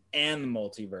and the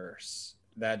multiverse.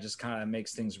 That just kind of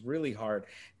makes things really hard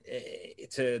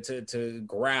to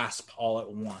grasp all at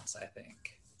once, I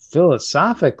think.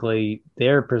 Philosophically,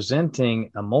 they're presenting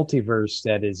a multiverse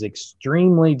that is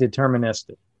extremely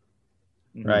deterministic,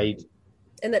 right?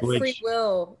 And that free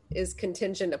will is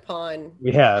contingent upon...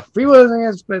 Yeah, free will, I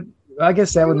guess, but I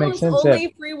guess that would make sense.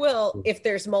 Only free will if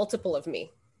there's multiple of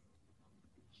me.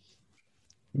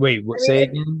 Wait, say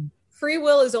again? Free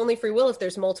will is only free will if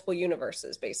there's multiple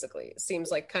universes, basically. It seems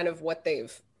like kind of what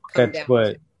they've come down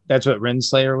to. That's what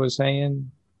Renslayer was saying?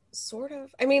 Sort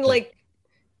of. I mean, like,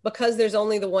 because there's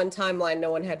only the one timeline, no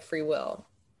one had free will.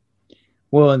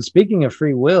 Well, and speaking of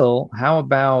free will, how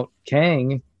about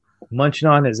Kang munching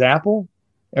on his apple?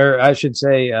 Or I should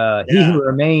say, he who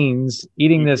remains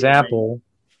eating this apple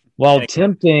while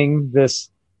tempting this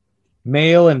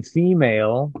male and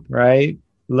female, right?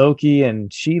 Loki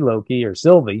and She-Loki, or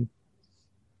Sylvie,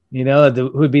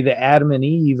 who would be the Adam and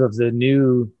Eve of the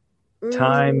new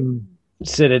time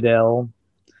Citadel.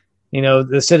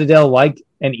 The Citadel, like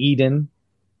an Eden,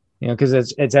 because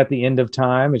it's at the end of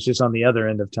time. It's just on the other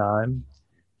end of time.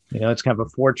 It's kind of a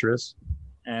fortress.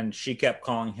 And she kept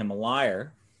calling him a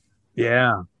liar.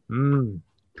 Yeah.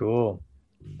 Cool.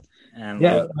 And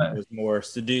Loki was more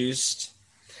seduced,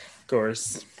 of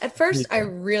course. At first, I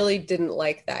really didn't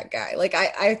like that guy. Like,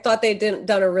 I thought they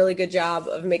done a really good job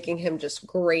of making him just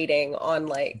grating on,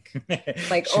 like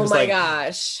oh my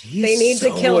gosh, they need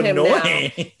to kill him now.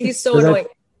 He's so annoying.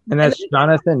 And that's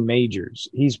Jonathan Majors.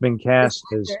 He's been cast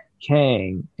as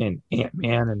Kang in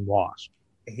Ant-Man and Wasp.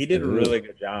 He did a really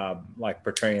good job, like,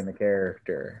 portraying the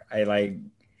character.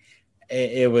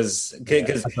 It was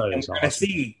because I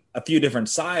see a few different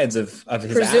sides of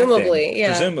his presumably,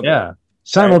 acting. Yeah,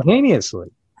 simultaneously.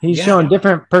 He's showing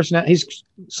different He's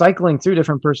cycling through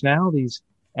different personalities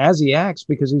as he acts,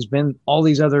 because he's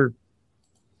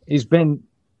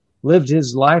lived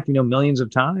his life, millions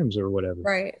of times or whatever.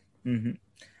 Right. Mm-hmm.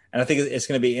 And I think it's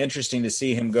going to be interesting to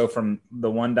see him go from the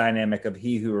one dynamic of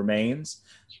He Who Remains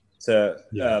to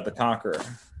the Conqueror.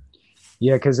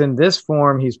 Yeah, because in this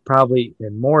form, he's probably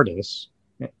Immortus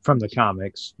from the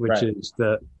comics, which is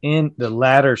the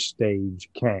latter stage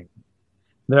Kang.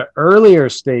 The earlier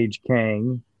stage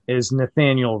Kang is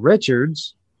Nathaniel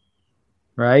Richards,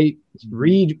 right?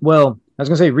 Reed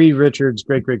Richards'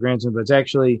 great-great-grandson, but it's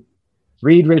actually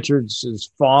Reed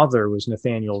Richards' father was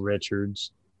Nathaniel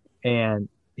Richards, and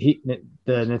the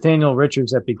Nathaniel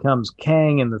Richards that becomes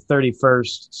Kang in the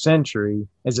 31st century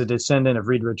is a descendant of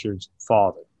Reed Richards'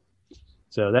 father.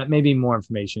 So that may be more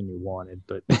information you wanted,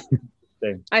 but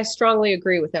I strongly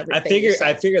agree with everything.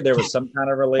 I figured there was some kind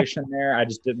of relation there. I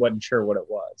just wasn't sure what it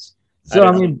was. So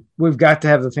I mean, we've got to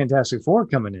have the Fantastic Four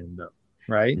coming in, though,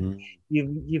 right?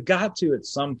 You've got to at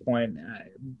some point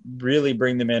really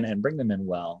bring them in and bring them in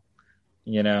well,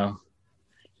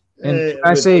 And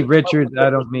I say Richards, I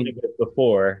don't mean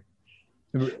before.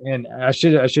 And I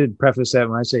should preface that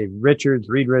when I say Richards,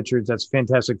 Reed Richards, that's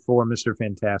Fantastic Four, Mr.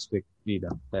 Fantastic,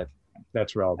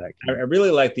 that's where all that came. I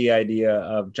really like the idea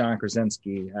of John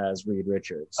Krasinski as Reed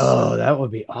Richards. Oh, that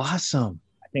would be awesome.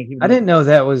 I didn't know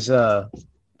that was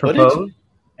proposed.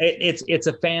 It's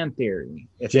a fan theory.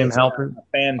 Jim Halpert,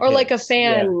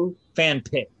 a fan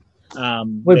pick.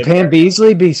 Would Pam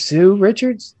Beasley be Sue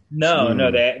Richards?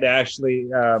 No, they actually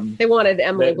they wanted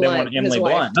Emily Blunt.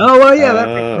 Oh well, yeah, that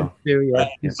makes sense too.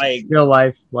 Yeah, like real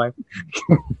life wife.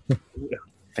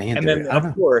 And then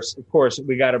of course,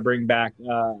 we got to bring back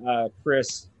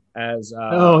Chris as.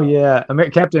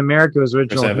 Captain America was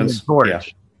original Human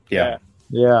Torch. Yeah.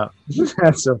 Yeah,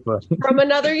 that's so funny. from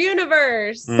another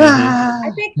universe. Mhm.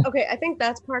 I think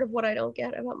that's part of what I don't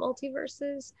get about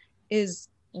multiverses is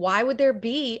why would there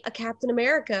be a Captain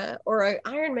America or an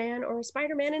Iron Man or a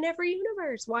Spider-Man in every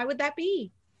universe? Why would that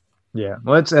be? Yeah,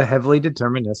 well, it's a heavily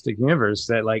deterministic universe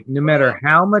that, like, no matter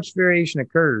how much variation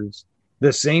occurs,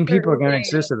 the same people are going to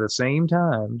exist at the same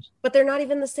times. But they're not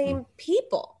even the same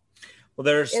people. Well,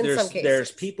 there's In some there's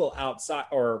cases. people outside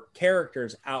or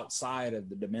characters outside of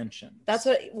the dimension.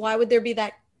 Why would there be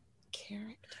that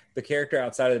character? The character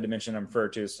outside of the dimension I'm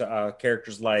referring to is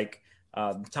characters like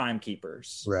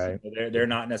timekeepers. Right. They're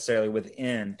not necessarily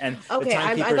within. And Okay,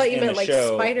 I timekeepers thought you in meant the like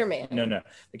show- Spider-Man. No.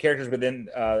 The characters within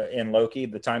in Loki,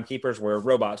 the timekeepers were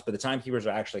robots, but the timekeepers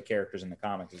are actually characters in the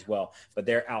comics as well. But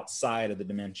they're outside of the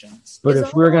dimensions. But Is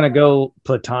if we're all- going to go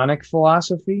Platonic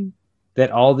philosophy, that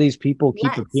all these people keep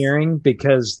Yes. appearing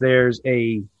because there's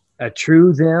a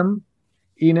true them,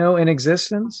 in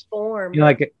existence, Form.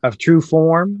 like a true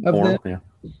form of Form, them.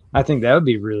 yeah. I think that would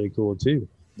be really cool too.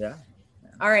 Yeah.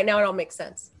 All right, now it all makes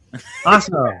sense.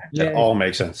 Awesome. That Yeah. all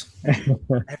makes sense.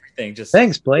 Everything just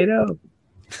Thanks, Plato.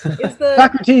 Is the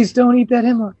Socrates, don't eat that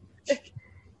hemlock.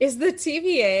 is the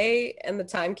TVA and the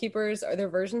timekeepers, are there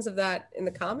versions of that in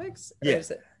the comics? Or Yeah.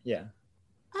 is it yeah.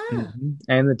 Mhm.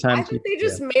 And the time. I think they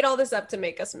just made all this up to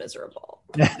make us miserable.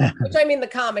 Yeah. Which I mean the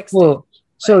comics Well,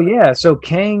 so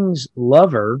Kang's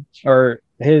lover, or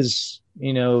his,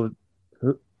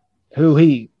 who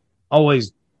he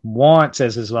always wants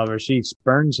as his lover, she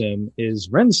spurns him, is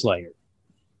Renslayer,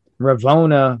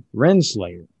 Ravonna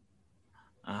Renslayer.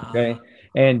 Okay,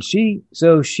 and she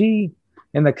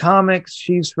in the comics,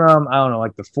 she's from, I don't know,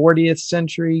 like the 40th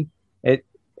century.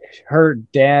 Her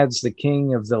dad's the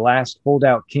king of the last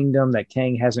holdout kingdom that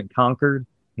Kang hasn't conquered,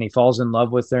 and he falls in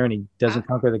love with her, and he doesn't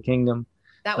conquer the kingdom.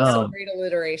 that was some great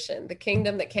alliteration. The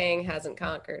kingdom that Kang hasn't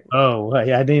conquered. Oh, well,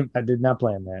 yeah, I did not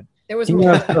plan that. There was King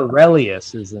more. of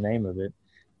Corellius is the name of it,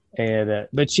 and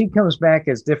but she comes back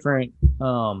as different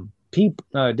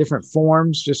different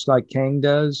forms, just like Kang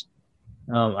does.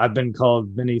 I've been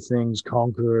called many things,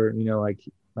 conqueror,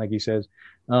 like he says.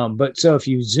 But so if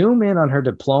you zoom in on her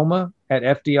diploma at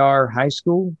FDR High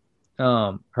School,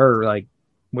 her, like,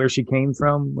 where she came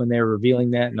from when they were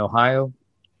revealing that in Ohio,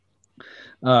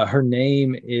 her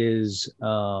name is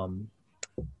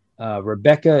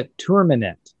Rebecca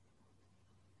Tourmanet.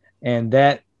 And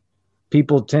that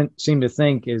people seem to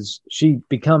think is she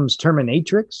becomes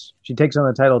Terminatrix. She takes on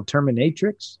the title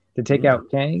Terminatrix to take out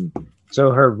Kang.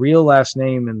 So her real last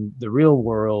name in the real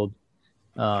world,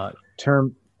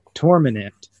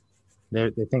 Tormented. They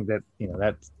think that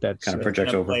that's Kind of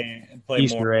projects over. Play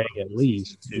Easter more egg at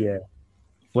least. season 2. Yeah.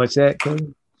 What's that,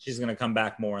 Cody? She's going to come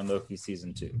back more in Loki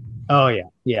season 2. Oh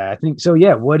yeah. I think so.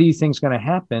 Yeah. What do you think's going to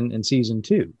happen in season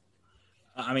 2?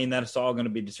 I mean, that's all going to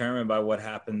be determined by what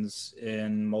happens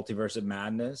in Multiverse of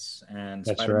Madness and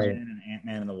That's Spider-Man right. and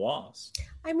Ant-Man and the Wasp.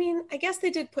 I mean, I guess they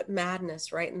did put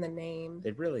madness right in the name.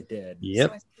 They really did. Yep.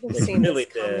 So I should They have seen really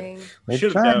this did. coming. They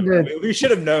Should have tried known. to- We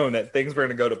should have known that things were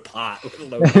going to go to pot with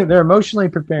Loki. They're emotionally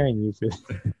preparing you for.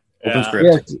 Open Yeah.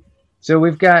 script. Yeah. So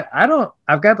I've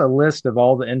got the list of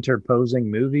all the interposing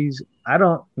movies. I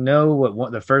don't know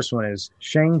what the first one is.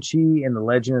 Shang-Chi and the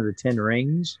Legend of the Ten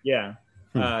Rings. Yeah.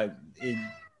 Hmm.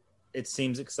 It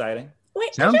seems exciting.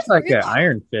 Wait, Sounds like an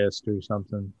Iron Fist or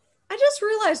something. I just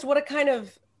realized what a kind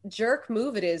of jerk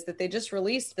move it is that they just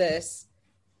released this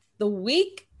the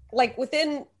week, like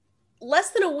within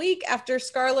less than a week after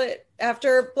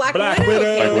Black Black Widow. Widow.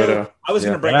 came Black out. Widow. I was Yeah.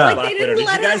 going to bring Wow. up Like, Black they Widow. didn't Did you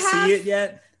let her guys see have- it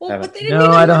yet? Well, Haven't. but they didn't No,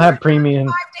 even I don't let have her premium.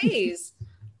 5 days.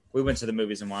 We went to the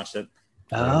movies and watched it.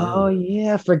 Oh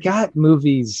yeah, I forgot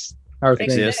movies are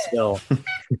things Exist. still.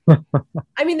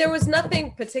 I mean, there was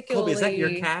nothing particularly. Colby, is that your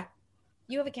cat?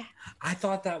 You have a cat. I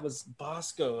thought that was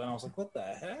Bosco, and I was like, "What the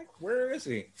heck? Where is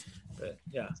he?" But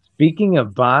yeah, Speaking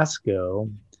of Bosco,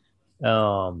 we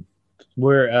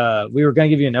were going to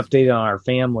give you an update on our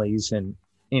families, and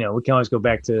we can always go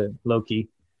back to Loki,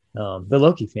 the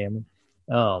Loki family.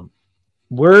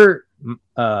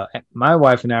 My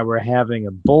wife and I were having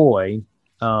a boy,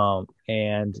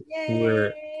 and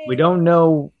we don't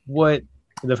know what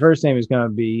the first name is going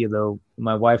to be, though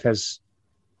my wife has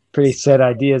pretty set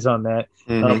ideas on that.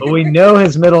 Mhm. But we know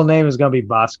his middle name is going to be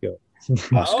Bosco.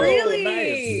 Bosco.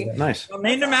 Really? Nice. I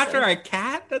named him after a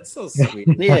cat. That's so sweet.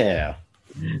 Yeah.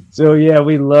 So yeah,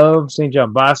 we love St.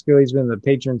 John Bosco. He's been the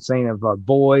patron saint of our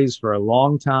boys for a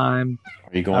long time.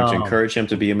 Are you going to encourage him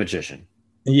to be a magician?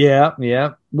 Yeah.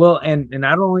 Well, and I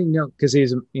don't only know because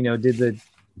he's did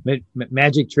the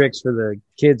magic tricks for the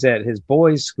kids at his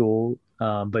boys' school,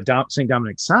 but St.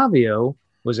 Dominic Savio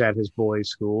was at his boys'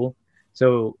 school,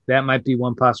 so that might be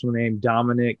one possible name.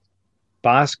 Dominic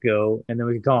Bosco, and then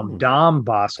we could call him Dom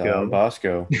Bosco. Don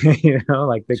Bosco.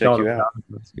 Like they Check called you him out. Dom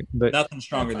Bosco. But Nothing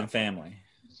stronger than family.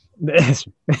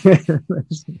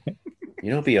 You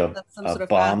know, it'd be a That's some sort of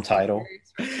bomb Fast and title.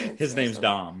 Furious reference His or name's something.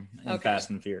 Dom in Okay. Fast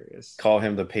and Furious. Call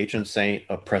him the patron saint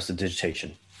of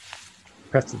prestidigitation.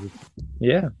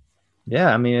 yeah.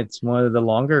 I mean, it's one of the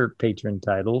longer patron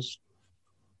titles.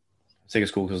 I think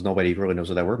it's cool because nobody really knows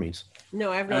what that word means.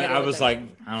 No, I have no idea. I what was that like,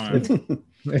 means. I don't know.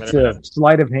 It's a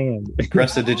sleight of hand.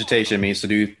 Prestidigitation means to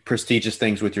do prestigious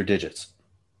things with your digits.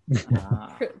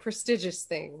 Prestigious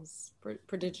things.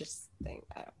 Prodigious thing.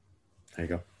 I don't- There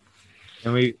you go.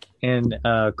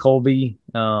 And Colby,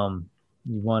 you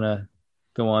want to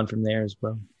go on from there as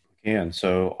well? And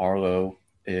so Arlo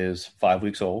is 5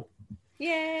 weeks old.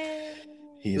 Yay!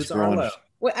 He's Who's growing. Arlo?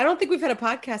 Wait, I don't think we've had a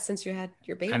podcast since you had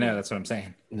your baby. I know, that's what I'm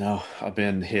saying. No, I've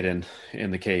been hidden in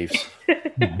the caves.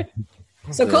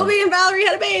 So Colby and Valerie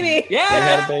had a baby. We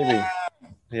had a baby.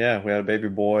 Yeah, we had a baby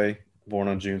boy born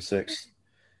on June 6th.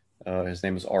 His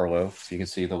name is Arlo. So you can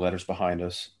see the letters behind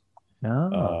us.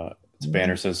 Oh, Its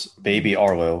banner says Baby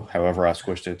Arlo. However, I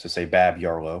squished it to say Bab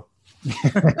Yarlo.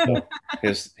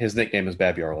 His nickname is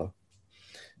Bab Yarlo.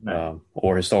 No.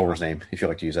 Or his Star Wars name, if you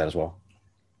like to use that as well.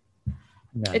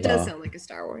 nice. It does sound like a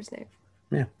Star Wars name.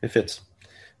 Yeah, it fits.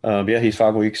 But yeah, he's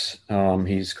 5 weeks.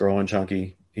 He's growing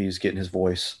chunky. He's getting his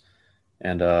voice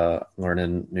and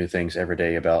learning new things every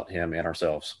day about him and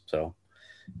ourselves. So,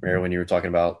 Mary, when you were talking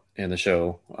about in the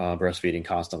show, breastfeeding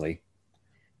constantly.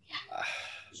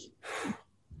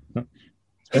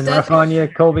 Been rough on you,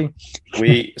 Colby.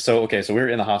 We were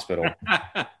in the hospital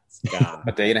Stop.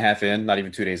 a day and a half in, not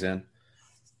even 2 days in.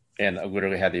 And I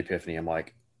literally had the epiphany. I'm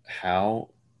like, how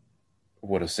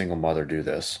would a single mother do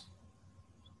this?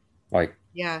 Like,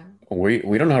 Yeah. we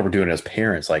don't know how we're doing it as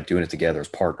parents, like doing it together as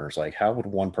partners. Like, how would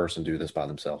one person do this by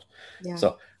themselves? Yeah.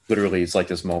 So literally, it's like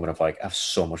this moment of like, I have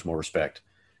so much more respect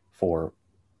for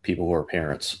people who are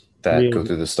parents that Real- go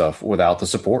through this stuff without the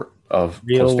support of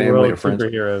Real close family world or friends.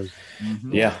 superheroes.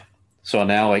 Mhm. Yeah. So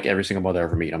now, like every single mother I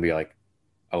ever meet, I'll be like,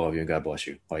 I love you and God bless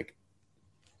you. Like,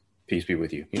 peace be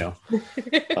with you. You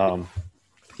know.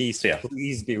 Peace, Yeah.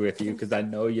 please be with you because I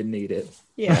know you need it.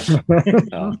 Yeah.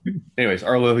 Anyways,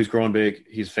 Arlo, he's growing big.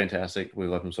 He's fantastic. We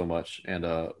love him so much, and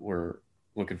we're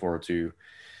looking forward to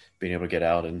being able to get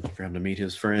out and for him to meet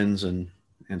his friends and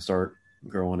start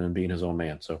growing and being his own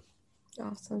man. So,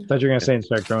 Awesome. Thought you were gonna say and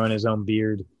start growing his own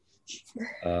beard.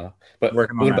 but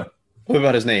Working on what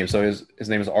about his name? So his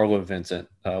name is Arlo Vincent.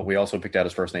 We also picked out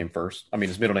his first name first. I mean,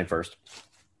 his middle name first.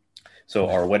 So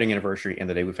our wedding anniversary and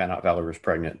the day we found out Valerie was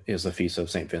pregnant is the feast of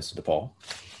St. Vincent de Paul.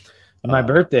 My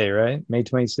birthday, right? May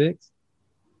 26th.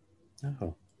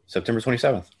 Oh, September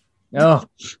 27th. Oh,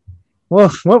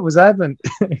 well, what was I been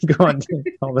going to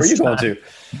all Where are this you going time?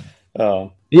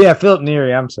 to? Yeah, Philip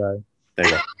Neary. I'm sorry. There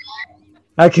you go.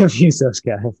 I confuse those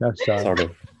guys. I'm It's all sorry.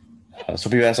 good. So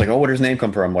people ask like, "Oh, where does his name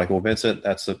come from?" I'm like, well, Vincent.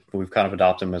 We've kind of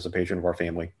adopted him as a patron of our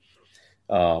family.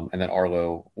 And then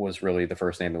Arlo was really the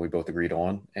first name that we both agreed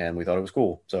on, and we thought it was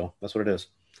cool. So that's what it is.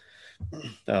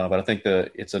 But I think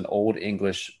it's an old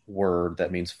English word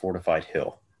that means fortified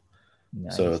hill.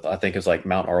 Nice. So I think it's like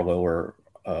Mount Arlo or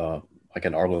like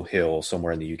an Arlo Hill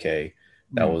somewhere in the UK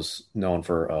that was known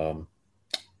for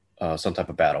some type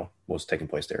of battle was taking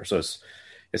place there. So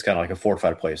it's kind of like a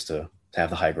fortified place to have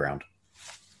the high ground.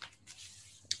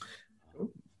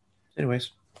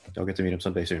 Anyways, I'll get to meet him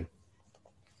someday soon.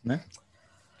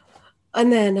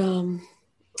 And then,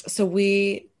 so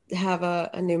we have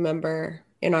a new member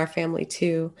in our family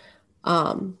too.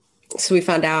 So we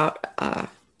found out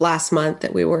last month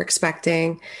that we were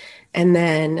expecting, and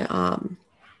then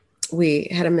we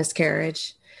had a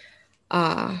miscarriage.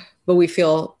 But we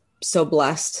feel so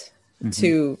blessed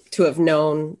to have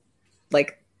known,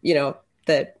 like, you know,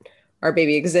 that our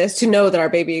baby exists, to know that our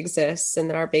baby exists and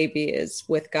that our baby is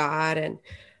with God, and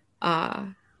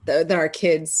that our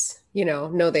kids, you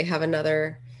know they have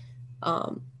another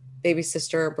baby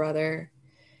sister or brother.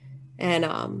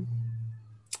 And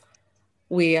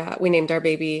we named our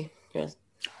baby,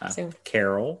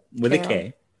 Carol with a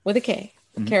K. with a K.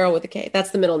 Mhm. Carol with a K.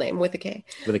 That's the middle name, with a K.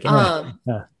 With a K.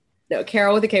 Yeah. No,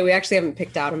 Carol with a K. We actually haven't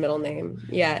picked out a middle name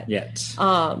yet. Yet.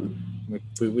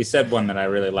 We We said one that I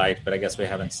really liked, but I guess we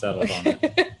haven't settled on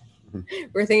it.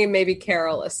 we're thinking maybe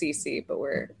Carol Assisi, but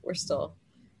we're still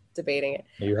debating it.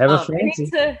 You have a I need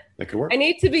fancy. to That could work. I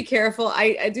need to be careful.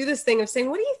 I do this thing of saying,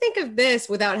 what do you think of this,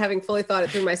 without having fully thought it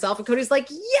through myself. And Cody's like,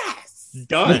 yes.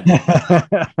 Done.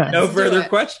 No do further it.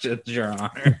 questions, Your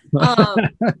Honor.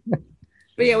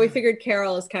 But yeah, we figured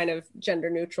Carol is kind of gender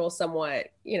neutral somewhat,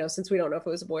 since we don't know if it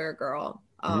was a boy or a girl.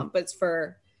 But it's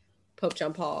for Pope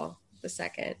John Paul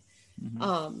II.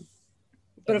 Mhm.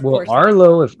 But of well, course,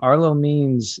 Arlo, if Arlo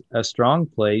means a strong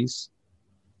place,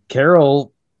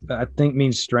 Carol, I think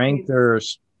means strength or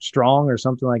strong or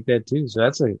something like that too. So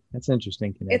that's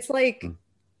interesting connection. it's like,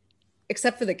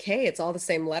 except for the K, it's all the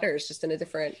same letters, just in a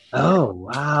different. Oh,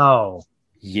 wow.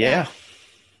 Yeah.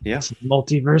 It's a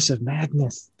multiverse of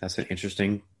madness. That's an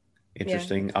interesting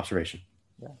observation.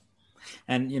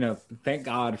 And, thank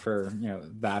God for,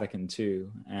 Vatican II.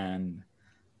 And,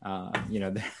 ow.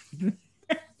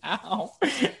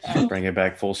 Bring it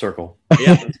back full circle.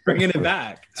 Yeah, let's bringing it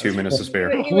back. 2 minutes to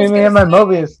spare. He Give was me gonna my say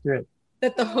Mobius strip.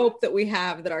 that the hope that we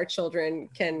have that our children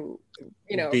can,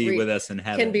 be with us in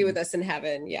heaven. Can be with us in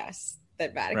heaven. Yes,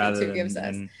 that Vatican Rather II gives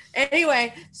us. than-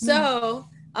 Anyway, so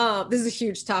this is a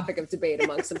huge topic of debate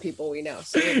among some people we know.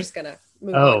 So we're just gonna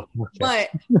move on. Okay.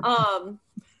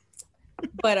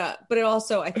 But it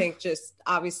also, I think, just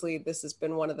obviously this has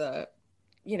been one of the,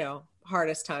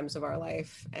 hardest times of our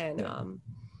life, and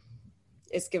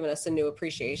it's given us a new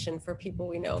appreciation for people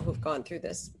we know who've gone through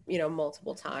this,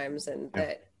 multiple times, and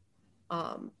that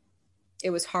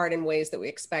it was hard in ways that we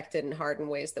expected and hard in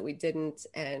ways that we didn't.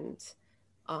 And,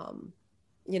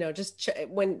 just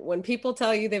when people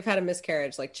tell you they've had a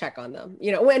miscarriage, like check on them,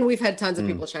 when we've had tons of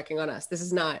people checking on us. This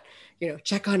is not,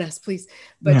 check on us, please.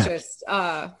 But just,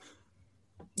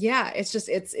 it's just,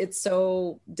 it's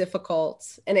so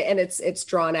difficult, and it's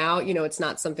drawn out, it's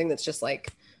not something that's just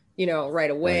like, right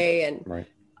away. Right. And, Right.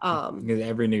 Because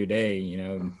every new day,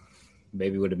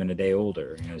 baby would have been a day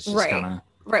older. It's just kind of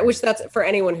right. Which that's for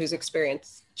anyone who's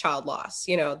experienced child loss,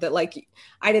 that like,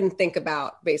 I didn't think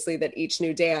about basically that each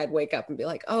new day I'd wake up and be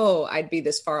like, oh, I'd be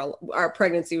this far, our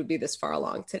pregnancy would be this far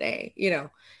along today,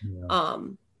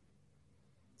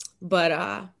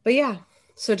 but yeah,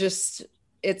 so just,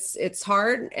 it's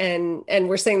hard. And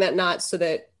we're saying that not so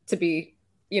that to be,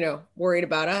 worried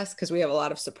about us, because we have a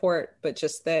lot of support, but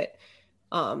just that,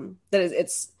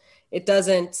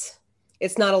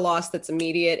 it's not a loss that's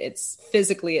immediate. It's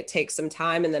physically, it takes some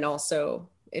time. And then also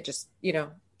it just,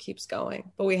 keeps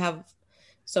going. But we have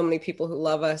so many people who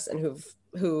love us and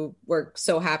who were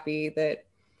so happy that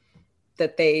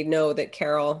they know that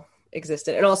Carol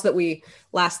existed. And also that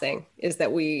last thing is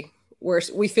that we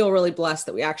feel really blessed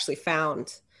that we actually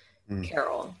found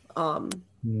Carol,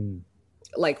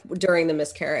 like during the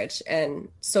miscarriage, and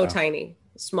so tiny,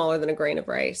 smaller than a grain of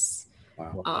rice.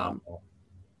 Wow.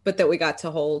 But that we got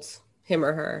to hold him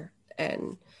or her.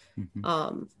 And,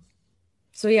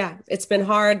 so yeah, it's been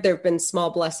hard. There've been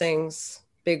small blessings,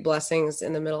 big blessings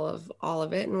in the middle of all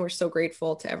of it. And we're so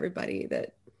grateful to everybody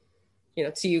that,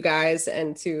 to you guys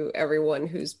and to everyone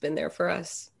who's been there for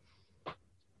us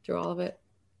through all of it.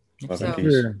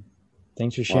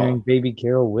 Thanks for sharing baby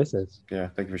Carol with us. Yeah.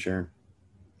 Thank you for sharing.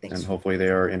 Thanks. And hopefully they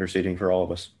are interceding for all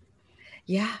of us.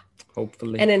 Yeah.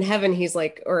 hopefully. And in heaven, he's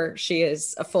like, or she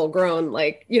is a full grown,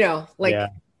 like,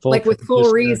 Full like with full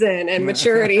just, reason and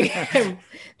maturity.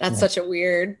 That's such a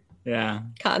weird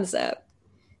concept,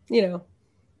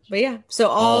 but yeah. So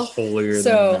all holier than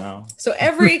thou. So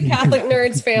every Catholic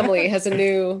Nerds family has a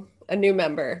new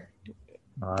member.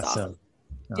 Awesome.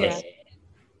 Yeah.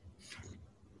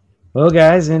 Well,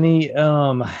 guys, any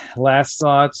last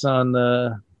thoughts on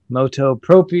the Motu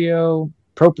Proprio,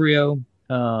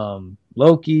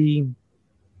 Loki,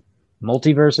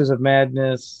 Multiverses of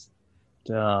Madness,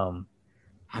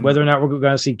 whether or not we're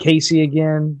going to see Casey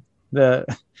again, my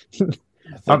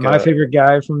favorite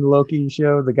guy from the Loki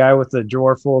show, the guy with the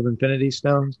drawer full of Infinity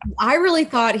Stones. I really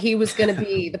thought he was going to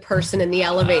be the person in the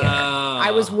elevator.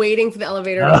 I was waiting for the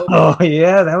elevator to open. Oh,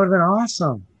 yeah, that would have been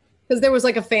awesome. Because there was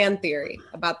like a fan theory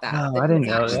about that. Oh, that I didn't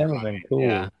know. actually- That would have been cool.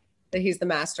 Yeah. That he's the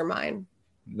mastermind.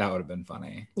 That would have been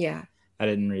funny. Yeah. I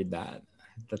didn't read that.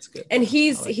 That's good. And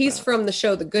he's I like he's that. from the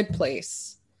show The Good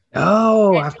Place.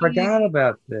 Oh, I forgot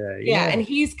about that. Yeah, and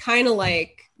he's kind of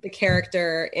like the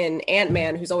character in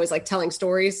Ant-Man who's always like telling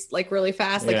stories like really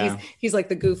fast. Like he's like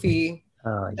the goofy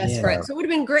best friend. So it would have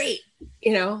been great.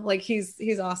 Like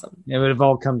he's awesome. It would have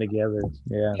all come together.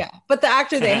 Yeah. Yeah. But the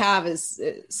actor they have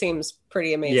seems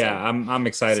pretty amazing. Yeah, I'm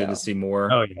excited to see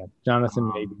more. Oh yeah.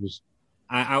 Jonathan Majors.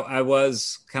 I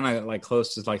was kind of like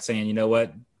close to like saying, you know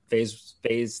what, phase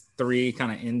 3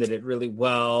 kind of ended it really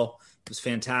well. It was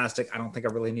fantastic. I don't think I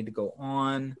really need to go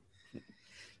on.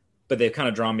 But they've kind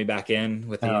of drawn me back in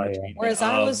with the entertainment Whereas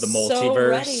I was the so multiverse.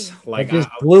 ready. Like It just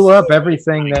blew up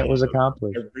everything that was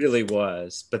accomplished. It really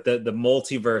was. But the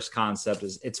multiverse concept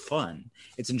it's fun.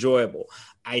 It's enjoyable.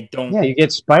 I don't. Yeah, you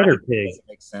get Spider Pig. It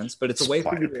makes sense, but it's a way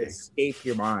for you to escape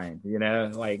your mind.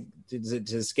 Like to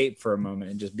escape for a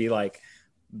moment and just be like,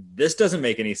 this doesn't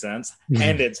make any sense,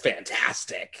 and it's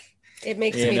fantastic. It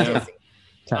makes me dizzy.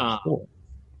 Cool.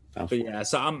 But yeah,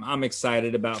 so I'm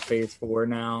excited about Phase 4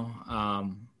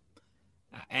 now.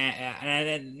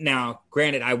 And now,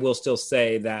 granted, I will still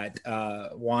say that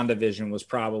WandaVision was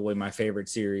probably my favorite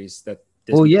series. That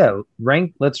Disney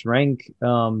let's rank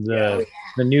the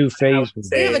new phase. Do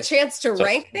you have a chance to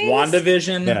rank things?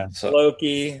 WandaVision,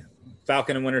 Loki,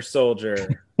 Falcon and Winter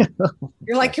Soldier.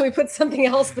 You're like, can we put something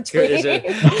else between?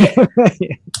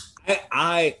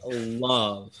 I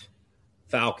love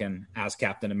Falcon as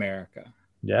Captain America.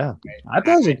 Yeah, I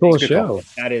thought it was a cool show.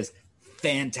 That is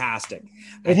fantastic.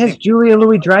 It has Julia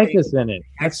Louis-Dreyfus in it.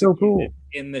 That's so cool.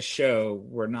 In the show,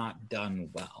 we're not done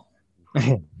well.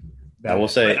 I will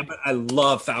say, but I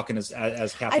love Falcon as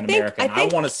Captain America. And I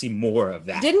want to see more of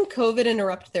that. Didn't COVID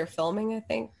interrupt their filming? I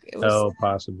think it was.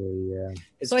 Possibly, yeah.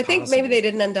 So I think maybe they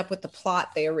didn't end up with the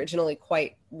plot they originally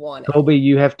quite wanted. Colby,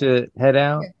 you have to head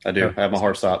out. I do. I have my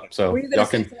hard stop. So y'all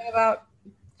can. About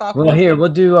Falcon? Well, here we'll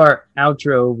do our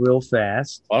outro real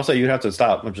fast. Honestly, you'd have to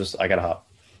stop. I gotta hop.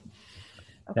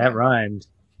 That rhymed.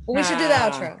 Well, we should do the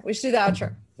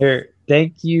outro. Here,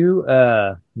 thank you.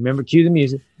 Remember, cue the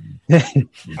music.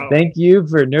 Thank you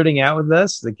for nerding out with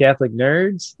us, the Catholic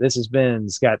Nerds. This has been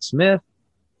Scott Smith.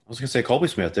 I was going to say Colby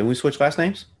Smith. Didn't we switch last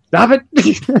names? Stop it.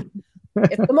 It's the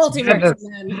multiverse,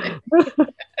 man.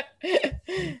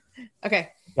 Okay.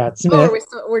 Scott Smith.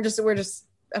 We're just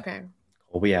okay.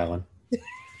 Colby Allen.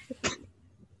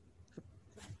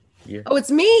 Yeah. Oh,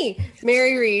 it's me,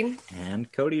 Mary Reed.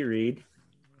 And Cody Reed.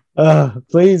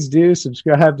 Please do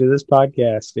subscribe to this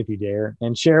podcast if you dare,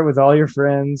 and share it with all your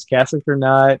friends, Catholic or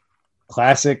not,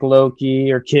 classic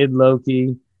Loki or kid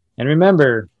Loki. And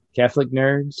remember, Catholic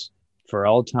nerds, for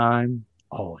all time,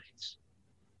 always.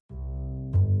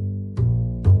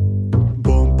 Bum,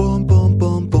 bum, bum,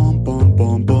 bum, bum, bum,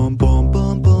 bum, bum, bum,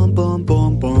 bum, bum,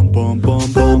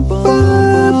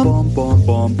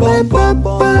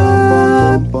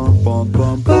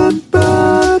 bum.